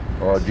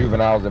 or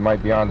juveniles that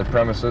might be on the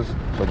premises.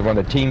 So that when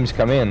the teams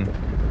come in,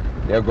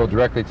 they'll go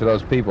directly to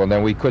those people, and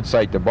then we could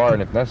cite the bar,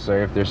 and if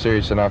necessary, if they're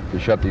serious enough to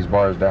shut these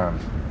bars down.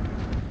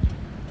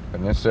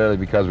 But necessarily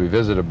because we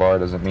visit a bar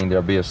doesn't mean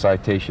there'll be a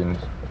citation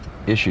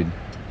issued,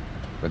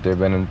 but they've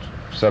been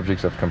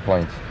subjects of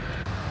complaints.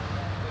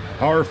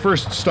 Our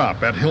first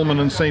stop at Hillman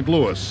and St.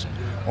 Louis.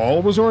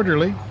 All was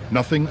orderly.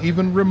 Nothing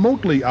even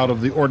remotely out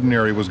of the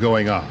ordinary was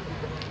going on.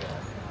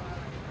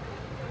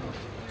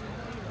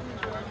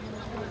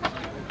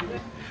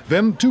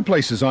 Then 2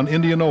 places on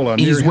Indianola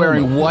near He's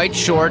wearing Hillman. white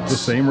shorts the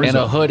same and a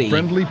result. hoodie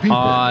Friendly people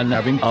on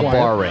having a quiet,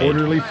 bar raid.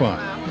 orderly fun.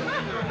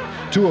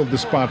 2 of the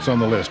spots on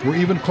the list were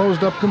even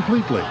closed up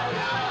completely.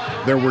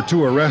 There were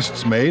 2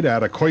 arrests made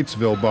at a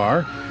Coatesville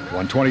bar,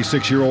 one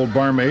 26-year-old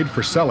barmaid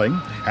for selling,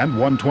 and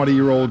one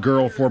 20-year-old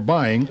girl for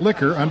buying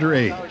liquor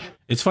underage.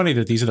 It's funny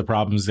that these are the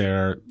problems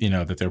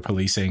that they're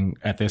policing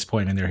at this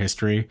point in their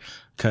history,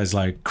 because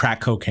like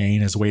crack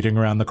cocaine is waiting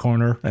around the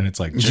corner, and it's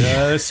like,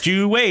 just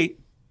you wait.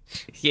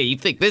 Yeah, you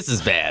think this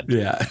is bad.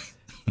 Yeah.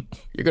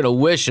 You're going to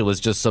wish it was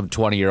just some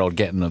 20-year-old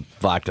getting a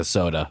vodka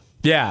soda.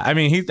 Yeah, I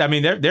mean,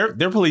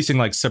 they're policing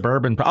like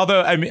suburban.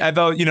 Although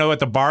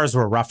the bars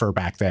were rougher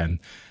back then.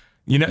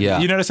 You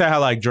notice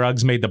how like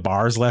drugs made the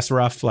bars less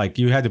rough. Like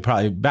you had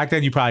to back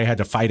then you probably had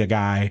to fight a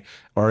guy,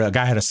 or a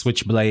guy had a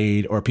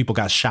switchblade, or people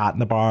got shot in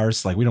the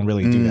bars. Like we don't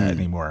really do that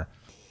anymore.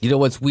 You know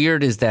what's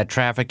weird is that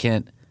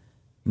Traficant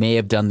may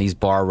have done these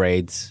bar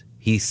raids.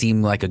 He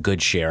seemed like a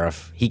good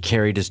sheriff. He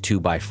carried his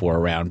 2x4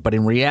 around, but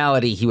in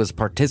reality, he was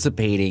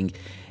participating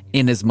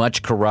in as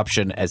much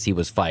corruption as he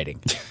was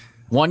fighting.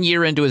 1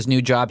 year into his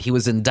new job, he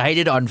was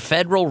indicted on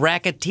federal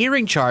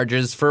racketeering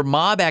charges for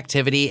mob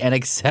activity and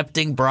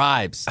accepting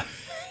bribes.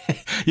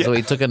 Yeah. So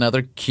he took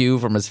another cue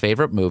from his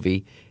favorite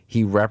movie.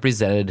 He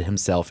represented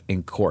himself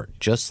in court,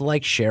 just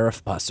like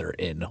Sheriff Pusser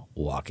in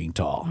Walking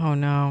Tall. Oh,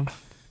 no.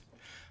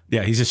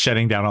 Yeah, he's just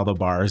shutting down all the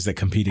bars that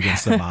compete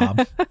against the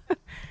mob.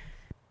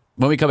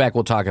 When we come back,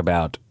 we'll talk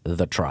about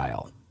the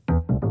trial.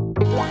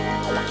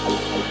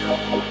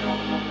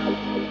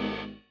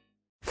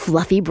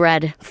 Fluffy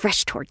bread,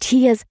 fresh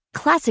tortillas,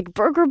 classic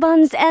burger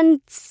buns, and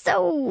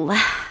so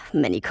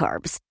many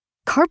carbs.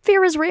 Carb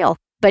fear is real,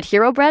 But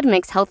Hero Bread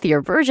makes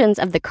healthier versions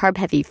of the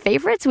carb-heavy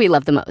favorites we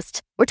love the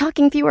most. We're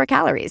talking fewer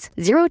calories,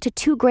 0 to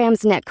 2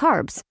 grams net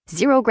carbs,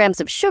 0 grams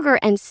of sugar,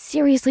 and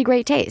seriously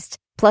great taste.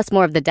 Plus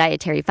more of the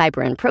dietary fiber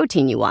and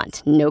protein you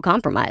want, no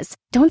compromise.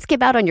 Don't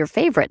skip out on your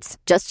favorites.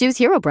 Just use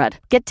Hero Bread.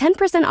 Get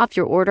 10% off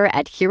your order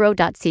at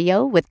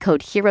hero.co with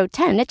code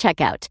HERO10 at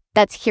checkout.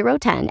 That's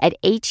HERO10 at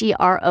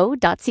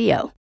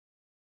HERO.co.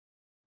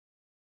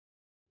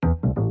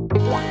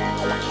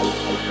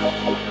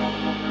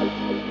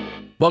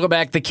 Welcome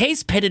back. The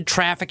case pitted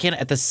Traficant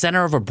at the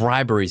center of a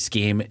bribery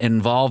scheme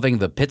involving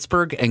the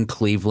Pittsburgh and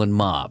Cleveland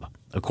mob.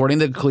 According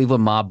to the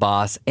Cleveland mob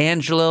boss,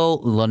 Angelo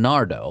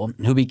Leonardo,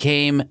 who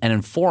became an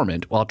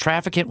informant while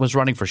Traficant was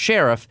running for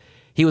sheriff,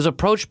 he was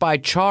approached by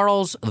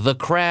Charles the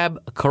Crab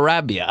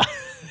Carabia.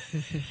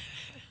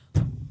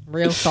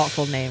 Real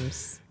thoughtful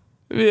names.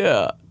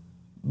 Yeah.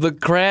 The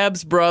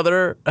Crab's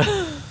brother.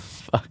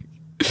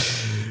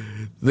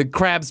 The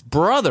Crab's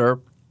brother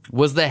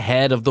was the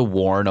head of the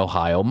Warren,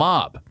 Ohio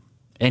mob.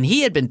 And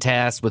he had been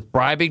tasked with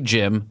bribing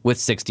Jim with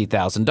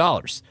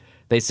 $60,000.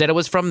 They said it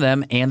was from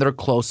them and their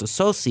close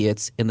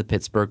associates in the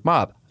Pittsburgh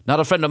mob. Not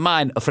a friend of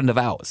mine, a friend of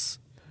ours.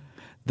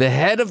 The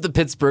head of the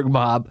Pittsburgh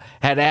mob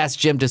had asked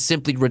Jim to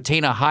simply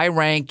retain a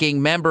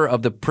high-ranking member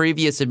of the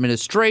previous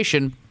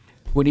administration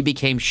when he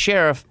became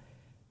sheriff,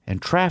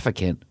 and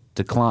Traficant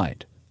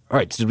declined. All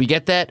right, so did we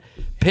get that?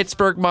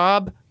 Pittsburgh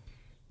mob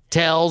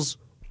tells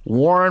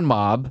Warren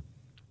mob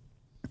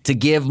to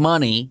give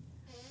money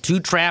to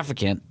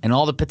Traficant, and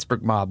all the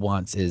Pittsburgh mob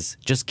wants is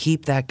just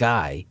keep that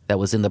guy that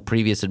was in the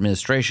previous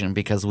administration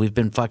because we've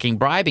been fucking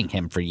bribing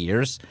him for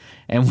years,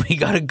 and we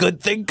got a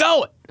good thing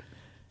going.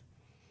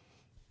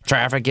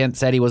 Traficant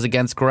said he was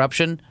against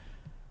corruption,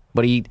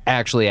 but he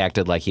actually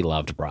acted like he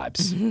loved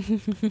bribes.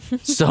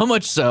 So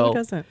much so. Who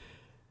doesn't?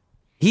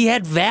 He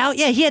had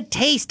he had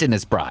taste in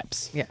his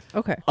bribes. Yeah,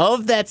 okay.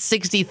 Of that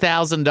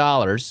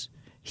 $60,000,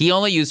 he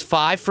only used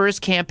 $5,000 for his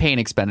campaign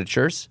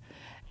expenditures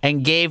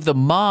and gave the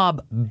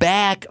mob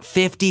back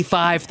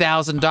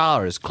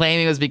 $55,000,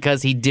 claiming it was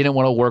because he didn't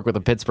want to work with the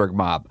Pittsburgh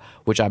mob,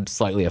 which I'm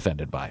slightly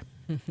offended by.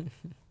 I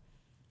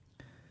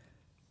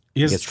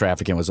guess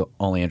Traficant was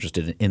only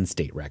interested in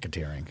in-state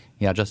racketeering.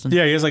 Yeah, Justin?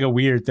 Yeah, he has like a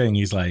weird thing.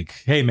 He's like,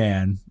 hey,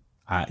 man,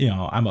 I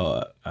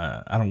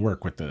don't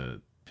work with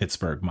the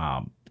Pittsburgh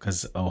mob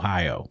because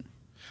Ohio.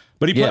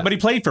 But he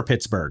played for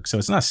Pittsburgh, so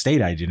it's not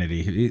state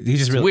identity. He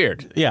just really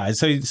weird. Yeah,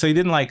 so he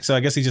didn't like. So I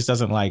guess he just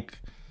doesn't like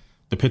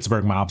the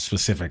Pittsburgh mob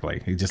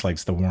specifically. He just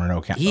likes the Warren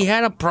County. He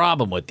had a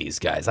problem with these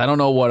guys. I don't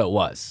know what it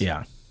was.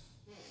 Yeah.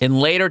 In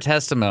later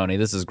testimony,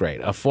 this is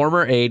great. A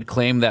former aide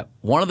claimed that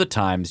one of the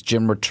times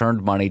Jim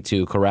returned money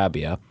to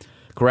Carabia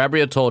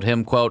told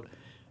him, quote,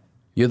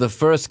 "You're the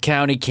first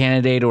county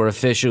candidate or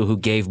official who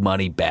gave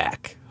money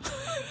back."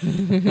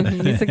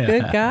 He's a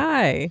good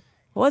guy.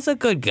 Was a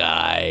good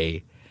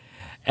guy.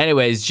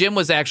 Anyways, Jim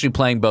was actually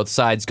playing both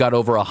sides, got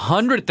over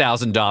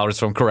 $100,000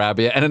 from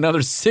Carabia and another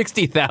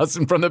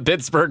 $60,000 from the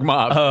Pittsburgh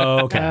mob.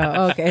 Oh, okay.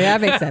 Okay,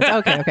 that makes sense.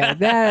 Okay.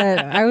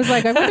 I was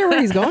like, I wonder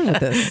where he's going with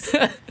this.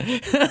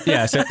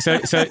 Yeah, so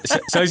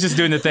he's just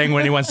doing the thing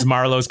when he wants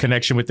Marlowe's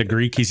connection with the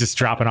Greek. He's just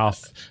dropping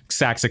off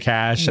sacks of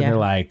cash, and they're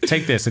like,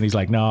 take this. And he's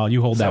like, no,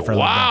 you hold that for a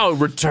little bit. Wow,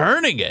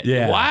 returning it.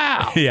 Yeah.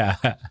 Wow. Yeah.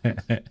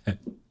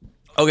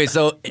 Okay,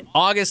 so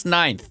August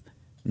 9th,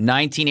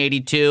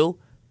 1982,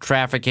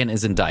 Traficant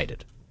is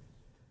indicted.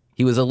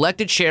 He was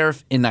elected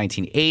sheriff in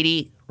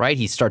 1980, right?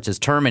 He starts his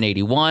term in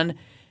 81,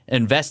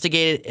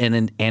 investigated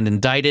and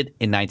indicted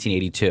in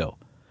 1982.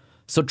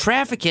 So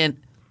Traficant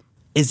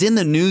is in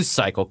the news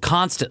cycle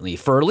constantly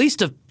for at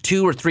least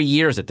 2 or 3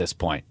 years at this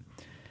point.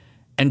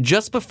 And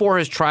just before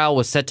his trial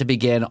was set to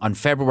begin on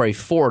February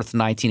 4th,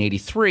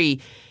 1983,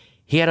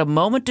 he had a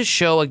moment to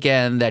show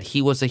again that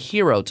he was a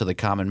hero to the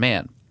common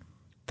man.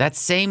 That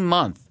same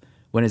month,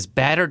 when his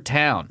battered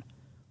town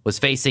was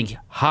facing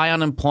high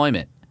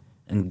unemployment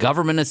and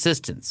government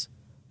assistance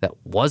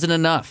that wasn't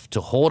enough to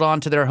hold on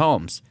to their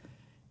homes,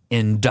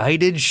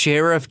 indicted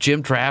Sheriff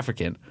Jim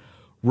Traficant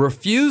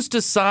refused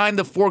to sign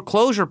the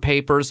foreclosure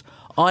papers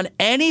on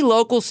any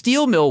local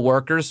steel mill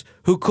workers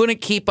who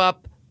couldn't keep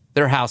up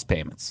their house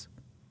payments.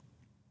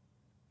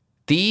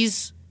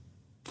 These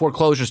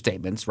foreclosure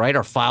statements, right,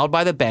 are filed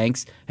by the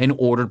banks and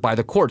ordered by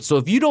the courts. So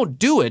if you don't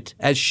do it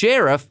as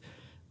sheriff,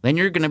 then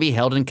you're going to be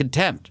held in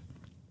contempt.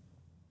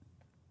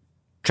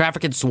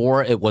 Traficant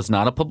swore it was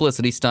not a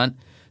publicity stunt,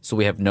 so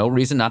we have no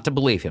reason not to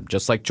believe him,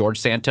 just like George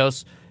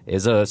Santos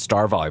is a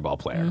star volleyball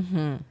player.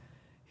 Mm-hmm.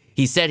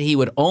 He said he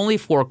would only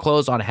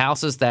foreclose on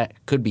houses that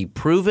could be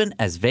proven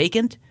as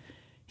vacant.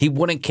 He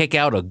wouldn't kick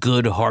out a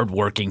good,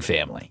 hardworking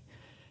family.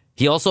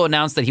 He also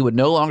announced that he would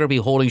no longer be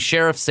holding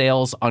sheriff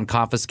sales on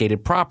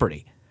confiscated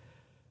property.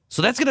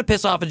 So that's going to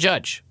piss off a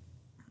judge.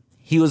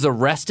 He was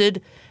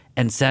arrested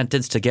and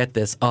sentenced to, get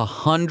this,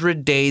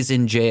 100 days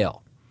in jail.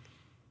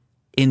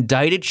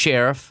 Indicted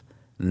sheriff,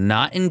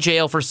 not in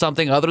jail for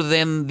something other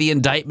than the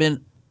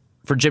indictment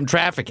for Jim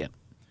Traficant.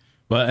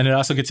 Well, and it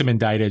also gets him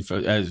indicted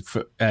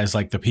as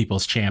like the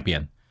people's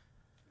champion.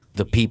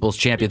 The people's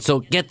champion.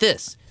 So get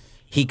this.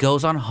 He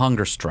goes on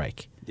hunger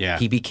strike. Yeah.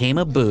 He became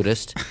a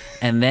Buddhist,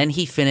 and then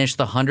he finished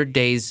the 100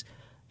 days,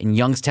 and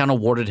Youngstown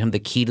awarded him the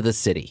key to the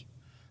city.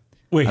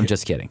 Wait. I'm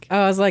just kidding. Oh,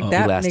 I was like,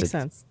 that makes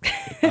sense.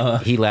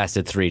 He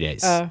lasted 3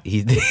 days.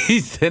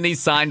 Then he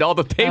signed all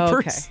the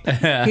papers.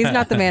 Okay. He's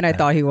not the man I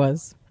thought he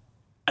was.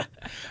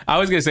 I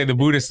was gonna say the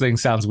Buddhist thing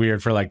sounds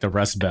weird for like the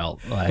Rust Belt.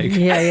 Like,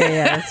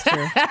 yeah, that's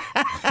true.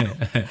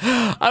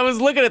 I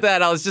was looking at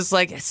that. I was just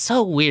like, it's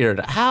so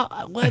weird.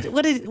 What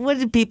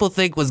did people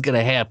think was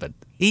gonna happen?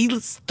 He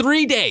was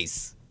 3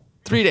 days.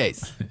 3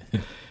 days.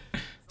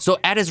 So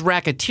at his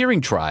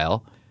racketeering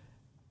trial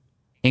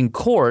in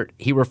court,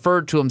 he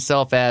referred to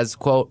himself as,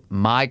 quote,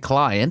 my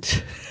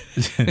client,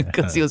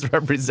 because he was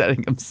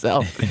representing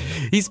himself.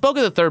 He spoke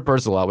in the third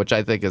person a lot, which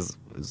I think is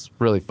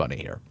really funny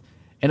here.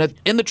 And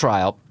in the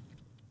trial,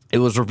 it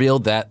was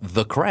revealed that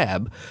the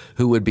Crab,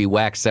 who would be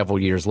waxed several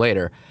years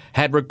later,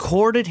 had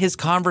recorded his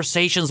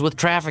conversations with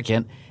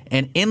Traficant,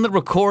 and in the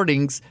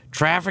recordings,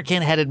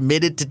 Traficant had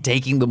admitted to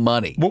taking the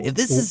money.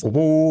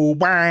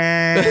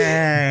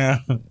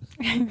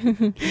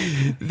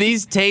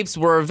 These tapes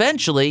were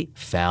eventually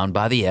found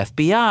by the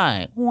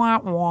FBI. Wah,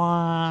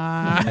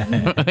 wah.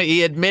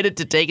 He admitted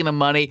to taking the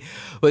money,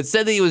 but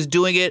said that he was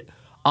doing it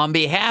on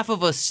behalf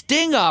of a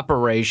sting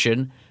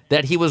operation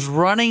that he was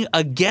running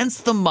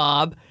against the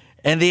mob,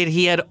 and that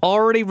he had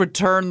already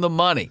returned the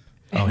money.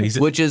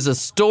 Which is a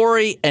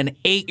story an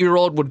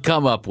 8-year-old would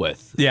come up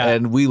with. Yeah.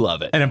 And we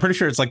love it. And I'm pretty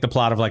sure it's like the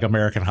plot of like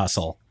American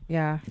Hustle.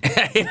 Yeah.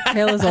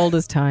 Tale as old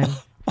as time.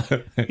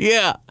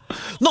 Yeah.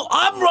 No,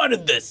 I'm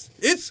running this.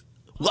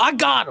 I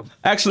got him.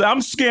 Actually,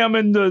 I'm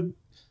scamming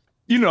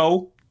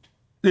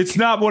it's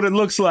not what it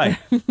looks like.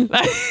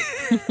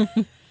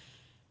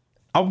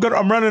 I'm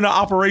running an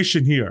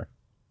operation here.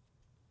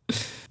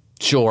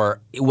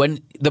 Sure. When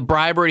the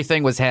bribery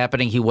thing was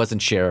happening, he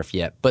wasn't sheriff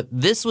yet. But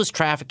this was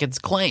Traficant's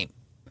claim.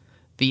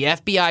 The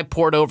FBI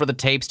poured over the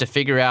tapes to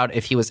figure out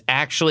if he was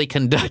actually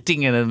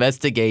conducting an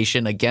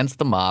investigation against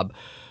the mob,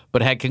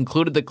 but had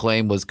concluded the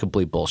claim was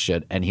complete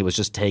bullshit and he was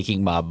just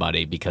taking mob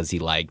money because he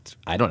liked,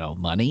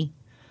 money?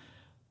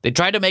 They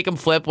tried to make him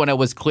flip when it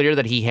was clear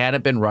that he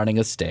hadn't been running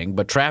a sting,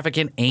 but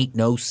Traficant ain't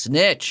no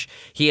snitch.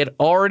 He had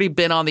already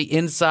been on the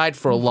inside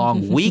for a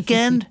long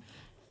weekend.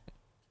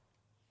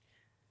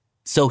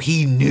 So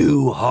he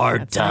knew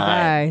hard That's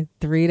time.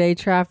 3-day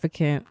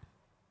Traficant.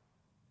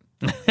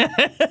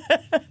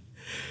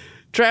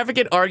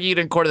 Traficant argued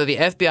in court that the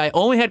FBI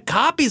only had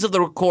copies of the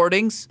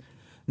recordings,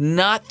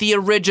 not the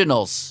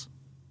originals.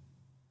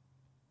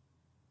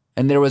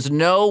 And there was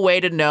no way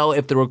to know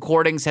if the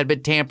recordings had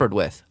been tampered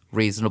with.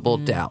 Reasonable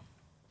doubt.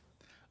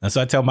 And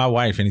so I tell my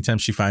wife anytime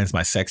she finds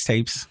my sex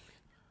tapes.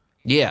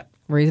 Yeah.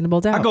 Reasonable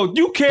doubt. I go,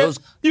 you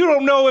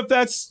don't know if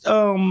that's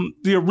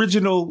the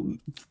original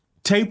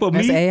tape of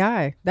That's me.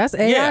 AI. That's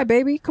AI,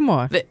 baby. Come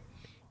on.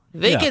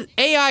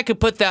 AI could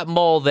put that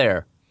mole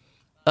there.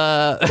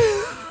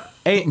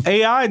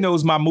 AI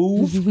knows my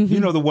move. You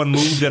know the one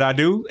move that I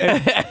do.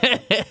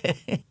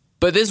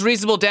 But this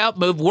reasonable doubt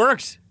move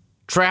worked.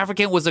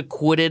 Traficant was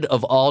acquitted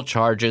of all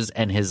charges,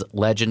 and his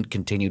legend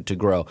continued to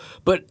grow.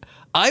 But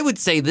I would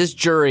say this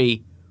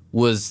jury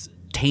was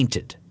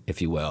tainted,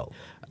 if you will.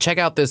 Check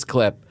out this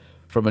clip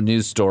from a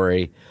news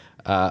story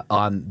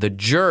on the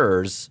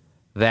jurors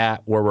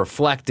that were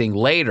reflecting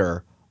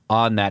later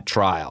on that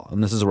trial.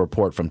 And this is a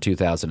report from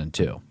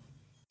 2002.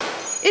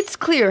 It's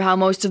clear how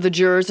most of the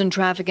jurors in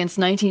Traficant's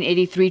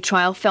 1983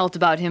 trial felt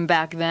about him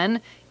back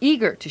then,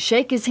 eager to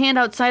shake his hand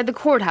outside the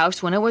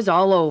courthouse when it was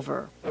all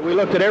over. We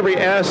looked at every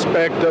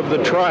aspect of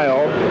the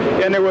trial,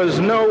 and there was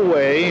no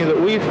way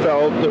that we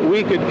felt that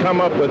we could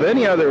come up with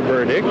any other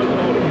verdict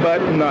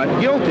but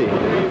not guilty.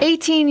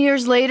 18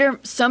 years later,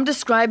 some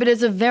describe it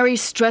as a very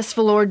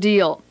stressful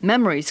ordeal.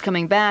 Memories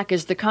coming back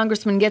as the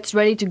congressman gets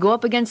ready to go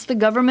up against the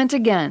government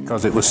again.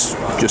 Because it was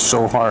just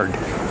so hard.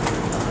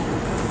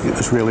 It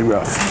was really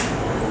rough.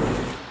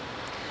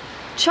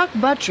 Chuck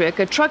Buttrick,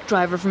 a truck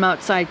driver from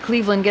outside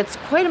Cleveland, gets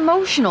quite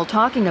emotional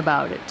talking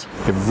about it.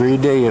 Every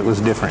day it was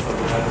different.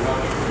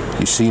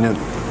 You seen it.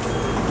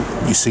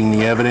 You seen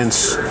the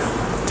evidence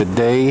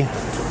today,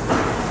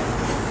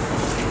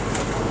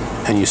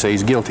 and you say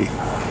he's guilty.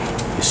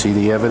 You see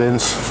the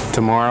evidence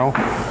tomorrow.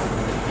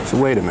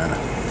 So wait a minute.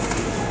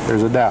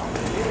 There's a doubt.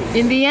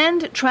 In the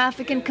end,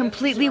 Traficant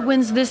completely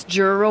wins this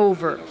juror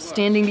over,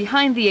 standing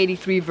behind the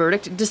 83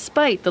 verdict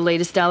despite the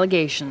latest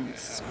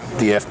allegations.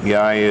 The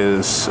FBI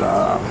is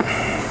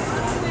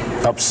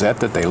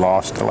upset that they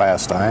lost the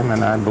last time,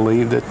 and I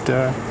believe that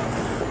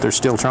they're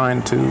still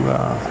trying to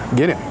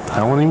get him.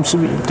 I want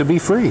him to be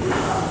free.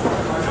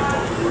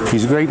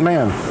 He's a great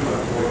man.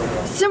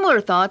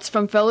 Similar thoughts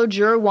from fellow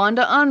juror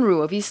Wanda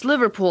Unruh of East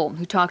Liverpool,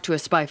 who talked to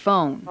us by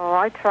phone. Oh,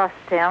 I trust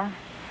him.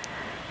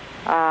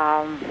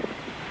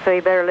 So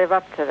you better live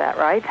up to that,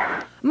 right?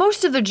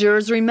 Most of the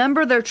jurors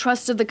remember their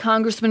trust of the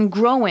congressman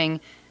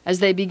growing as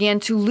they began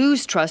to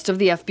lose trust of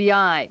the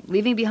FBI,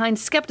 leaving behind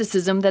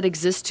skepticism that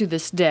exists to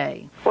this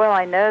day. Well,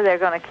 I know they're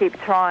going to keep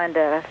trying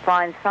to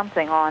find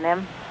something on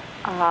him.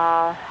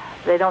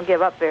 They don't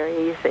give up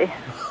very easy.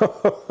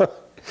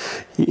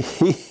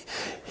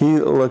 He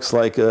looks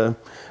like a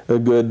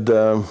good,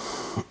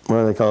 what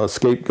do they call it,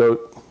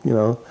 scapegoat,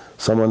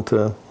 someone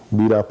to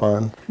beat up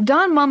on.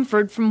 Don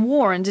Mumford from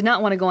Warren did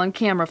not want to go on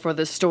camera for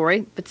this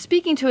story, but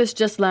speaking to us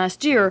just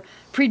last year,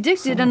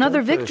 predicted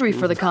another victory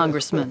for the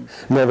congressman.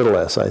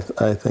 Nevertheless,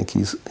 I think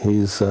he's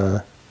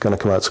going to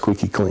come out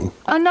squeaky clean.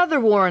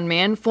 Another Warren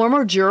man,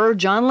 former juror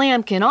John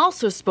Lampkin,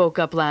 also spoke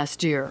up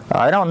last year.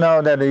 I don't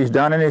know that he's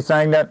done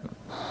anything that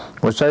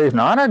would say he's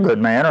not a good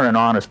man or an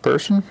honest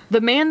person. The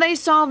man they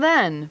saw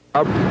then.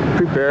 I'll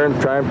prepare and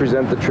try and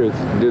present the truth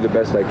and do the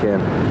best I can.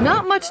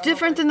 Not much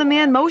different than the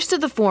man most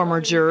of the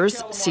former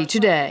jurors see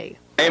today.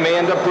 They may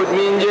end up putting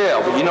me in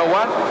jail, but you know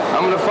what?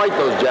 I'm going to fight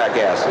those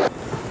jackasses.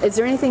 Is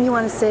there anything you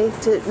want to say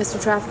to Mr.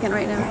 Traficant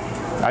right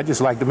now? I'd just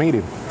like to meet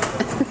him.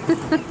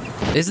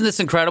 Isn't this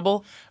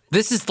incredible?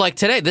 This is like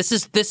today. This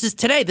is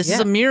today. This is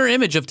a mirror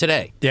image of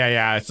today.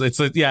 Yeah. It's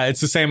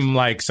the same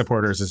like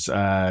supporters as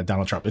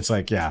Donald Trump. It's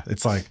like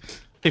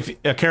if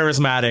a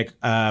charismatic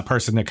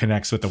person that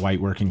connects with the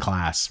white working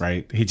class,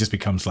 right? He just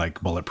becomes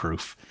like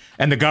bulletproof,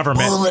 and the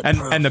government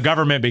and the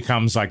government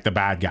becomes like the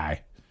bad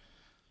guy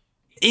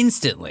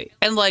instantly.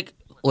 And like,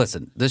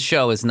 listen, this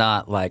show is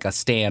not like a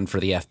stand for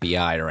the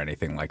FBI or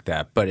anything like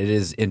that, but it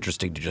is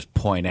interesting to just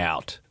point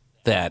out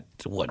that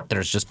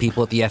there's just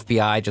people at the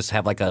FBI just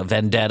have like a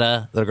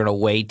vendetta. They're going to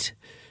wait,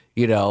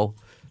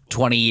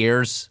 20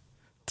 years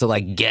to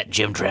like get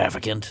Jim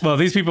Traficant. Well,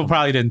 these people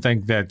probably didn't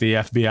think that the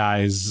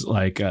FBI's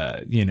like,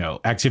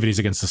 activities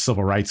against the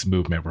civil rights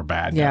movement were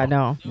bad. Yeah,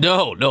 no.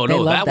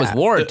 That was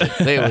warranted.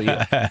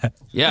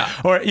 Yeah.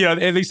 Or,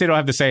 at least they don't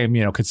have the same,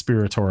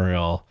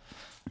 conspiratorial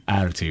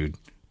attitude.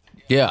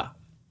 Yeah.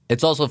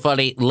 It's also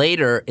funny,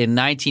 later in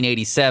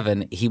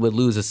 1987, he would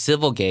lose a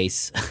civil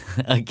case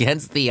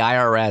against the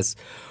IRS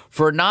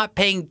for not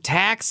paying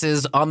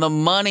taxes on the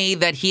money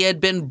that he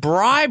had been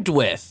bribed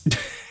with.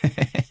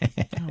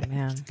 Oh,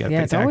 man.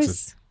 Yeah, it's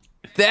always...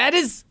 That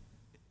is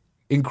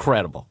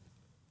incredible.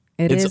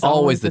 It's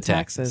always the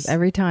taxes.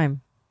 Every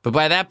time. But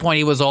by that point,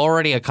 he was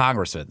already a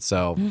congressman,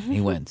 so he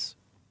wins.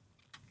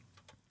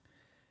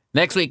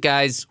 Next week,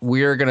 guys,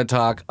 we're going to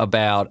talk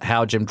about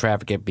how Jim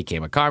Traficant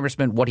became a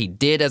congressman, what he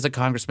did as a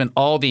congressman,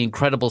 all the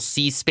incredible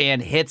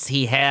C-SPAN hits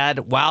he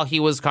had while he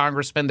was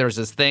congressman. There's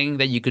this thing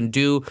that you can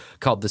do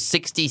called the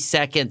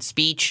 60-second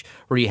speech,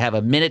 where you have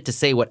a minute to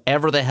say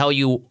whatever the hell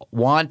you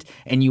want,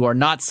 and you are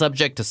not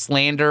subject to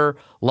slander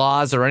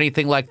laws or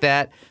anything like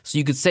that. So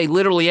you could say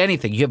literally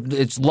anything.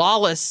 It's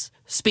lawless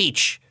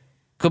speech,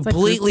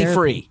 completely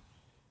free.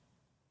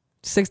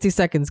 60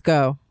 seconds,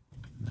 go.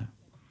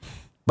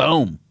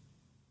 Boom.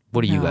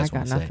 What do you guys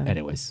want to say?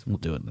 Anyways, we'll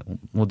do it.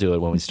 We'll do it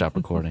when we stop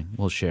recording.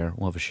 We'll share.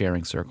 We'll have a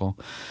sharing circle.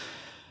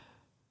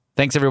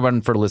 Thanks,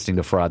 everyone, for listening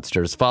to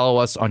Fraudsters. Follow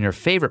us on your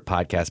favorite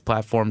podcast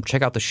platform.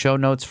 Check out the show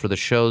notes for the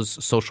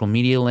show's social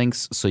media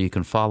links so you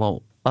can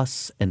follow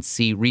us and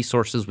see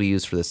resources we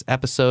use for this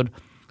episode.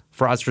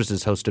 Fraudsters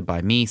is hosted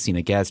by me,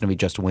 Sina Ghaznavi,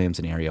 Justin Williams,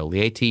 and Ariel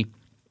Lieti.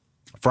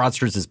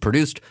 Fraudsters is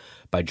produced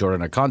by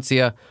Jordan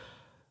Aconcia,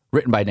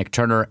 written by Nick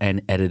Turner,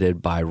 and edited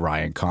by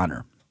Ryan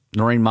Connor.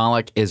 Noreen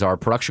Malik is our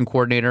production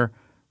coordinator.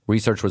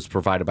 Research was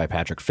provided by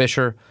Patrick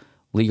Fisher.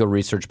 Legal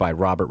research by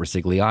Robert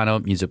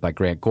Resigliano. Music by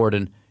Grant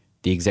Gordon.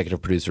 The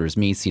executive producer is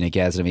me, Sina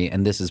Ghaznavi,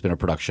 and this has been a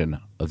production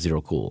of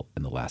Zero Cool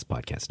and the Last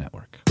Podcast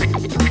Network.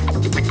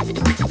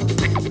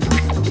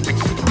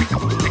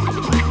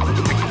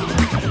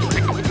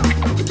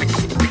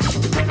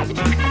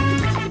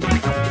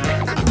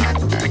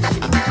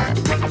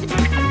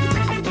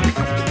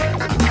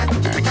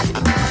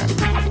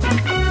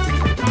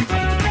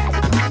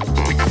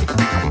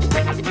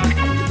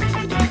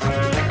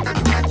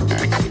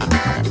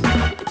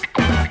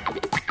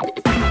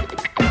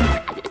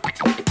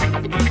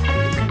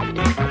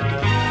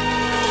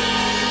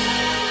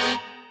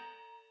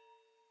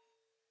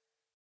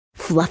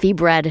 Fluffy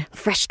bread,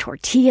 fresh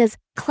tortillas,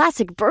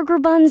 classic burger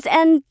buns,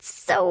 and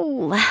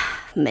so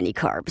many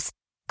carbs.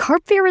 Carb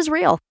fear is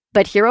real,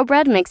 but Hero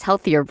Bread makes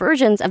healthier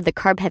versions of the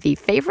carb-heavy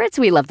favorites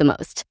we love the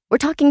most. We're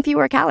talking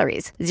fewer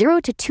calories, 0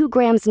 to 2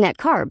 grams net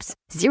carbs,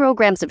 0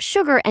 grams of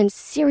sugar, and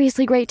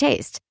seriously great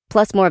taste.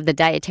 Plus more of the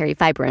dietary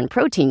fiber and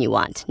protein you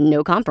want,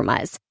 no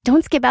compromise.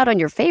 Don't skip out on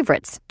your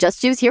favorites.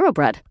 Just use Hero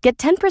Bread. Get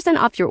 10%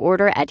 off your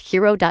order at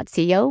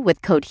hero.co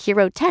with code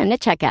HERO10 at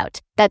checkout.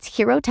 That's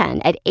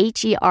HERO10 at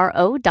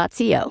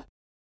HERO.co.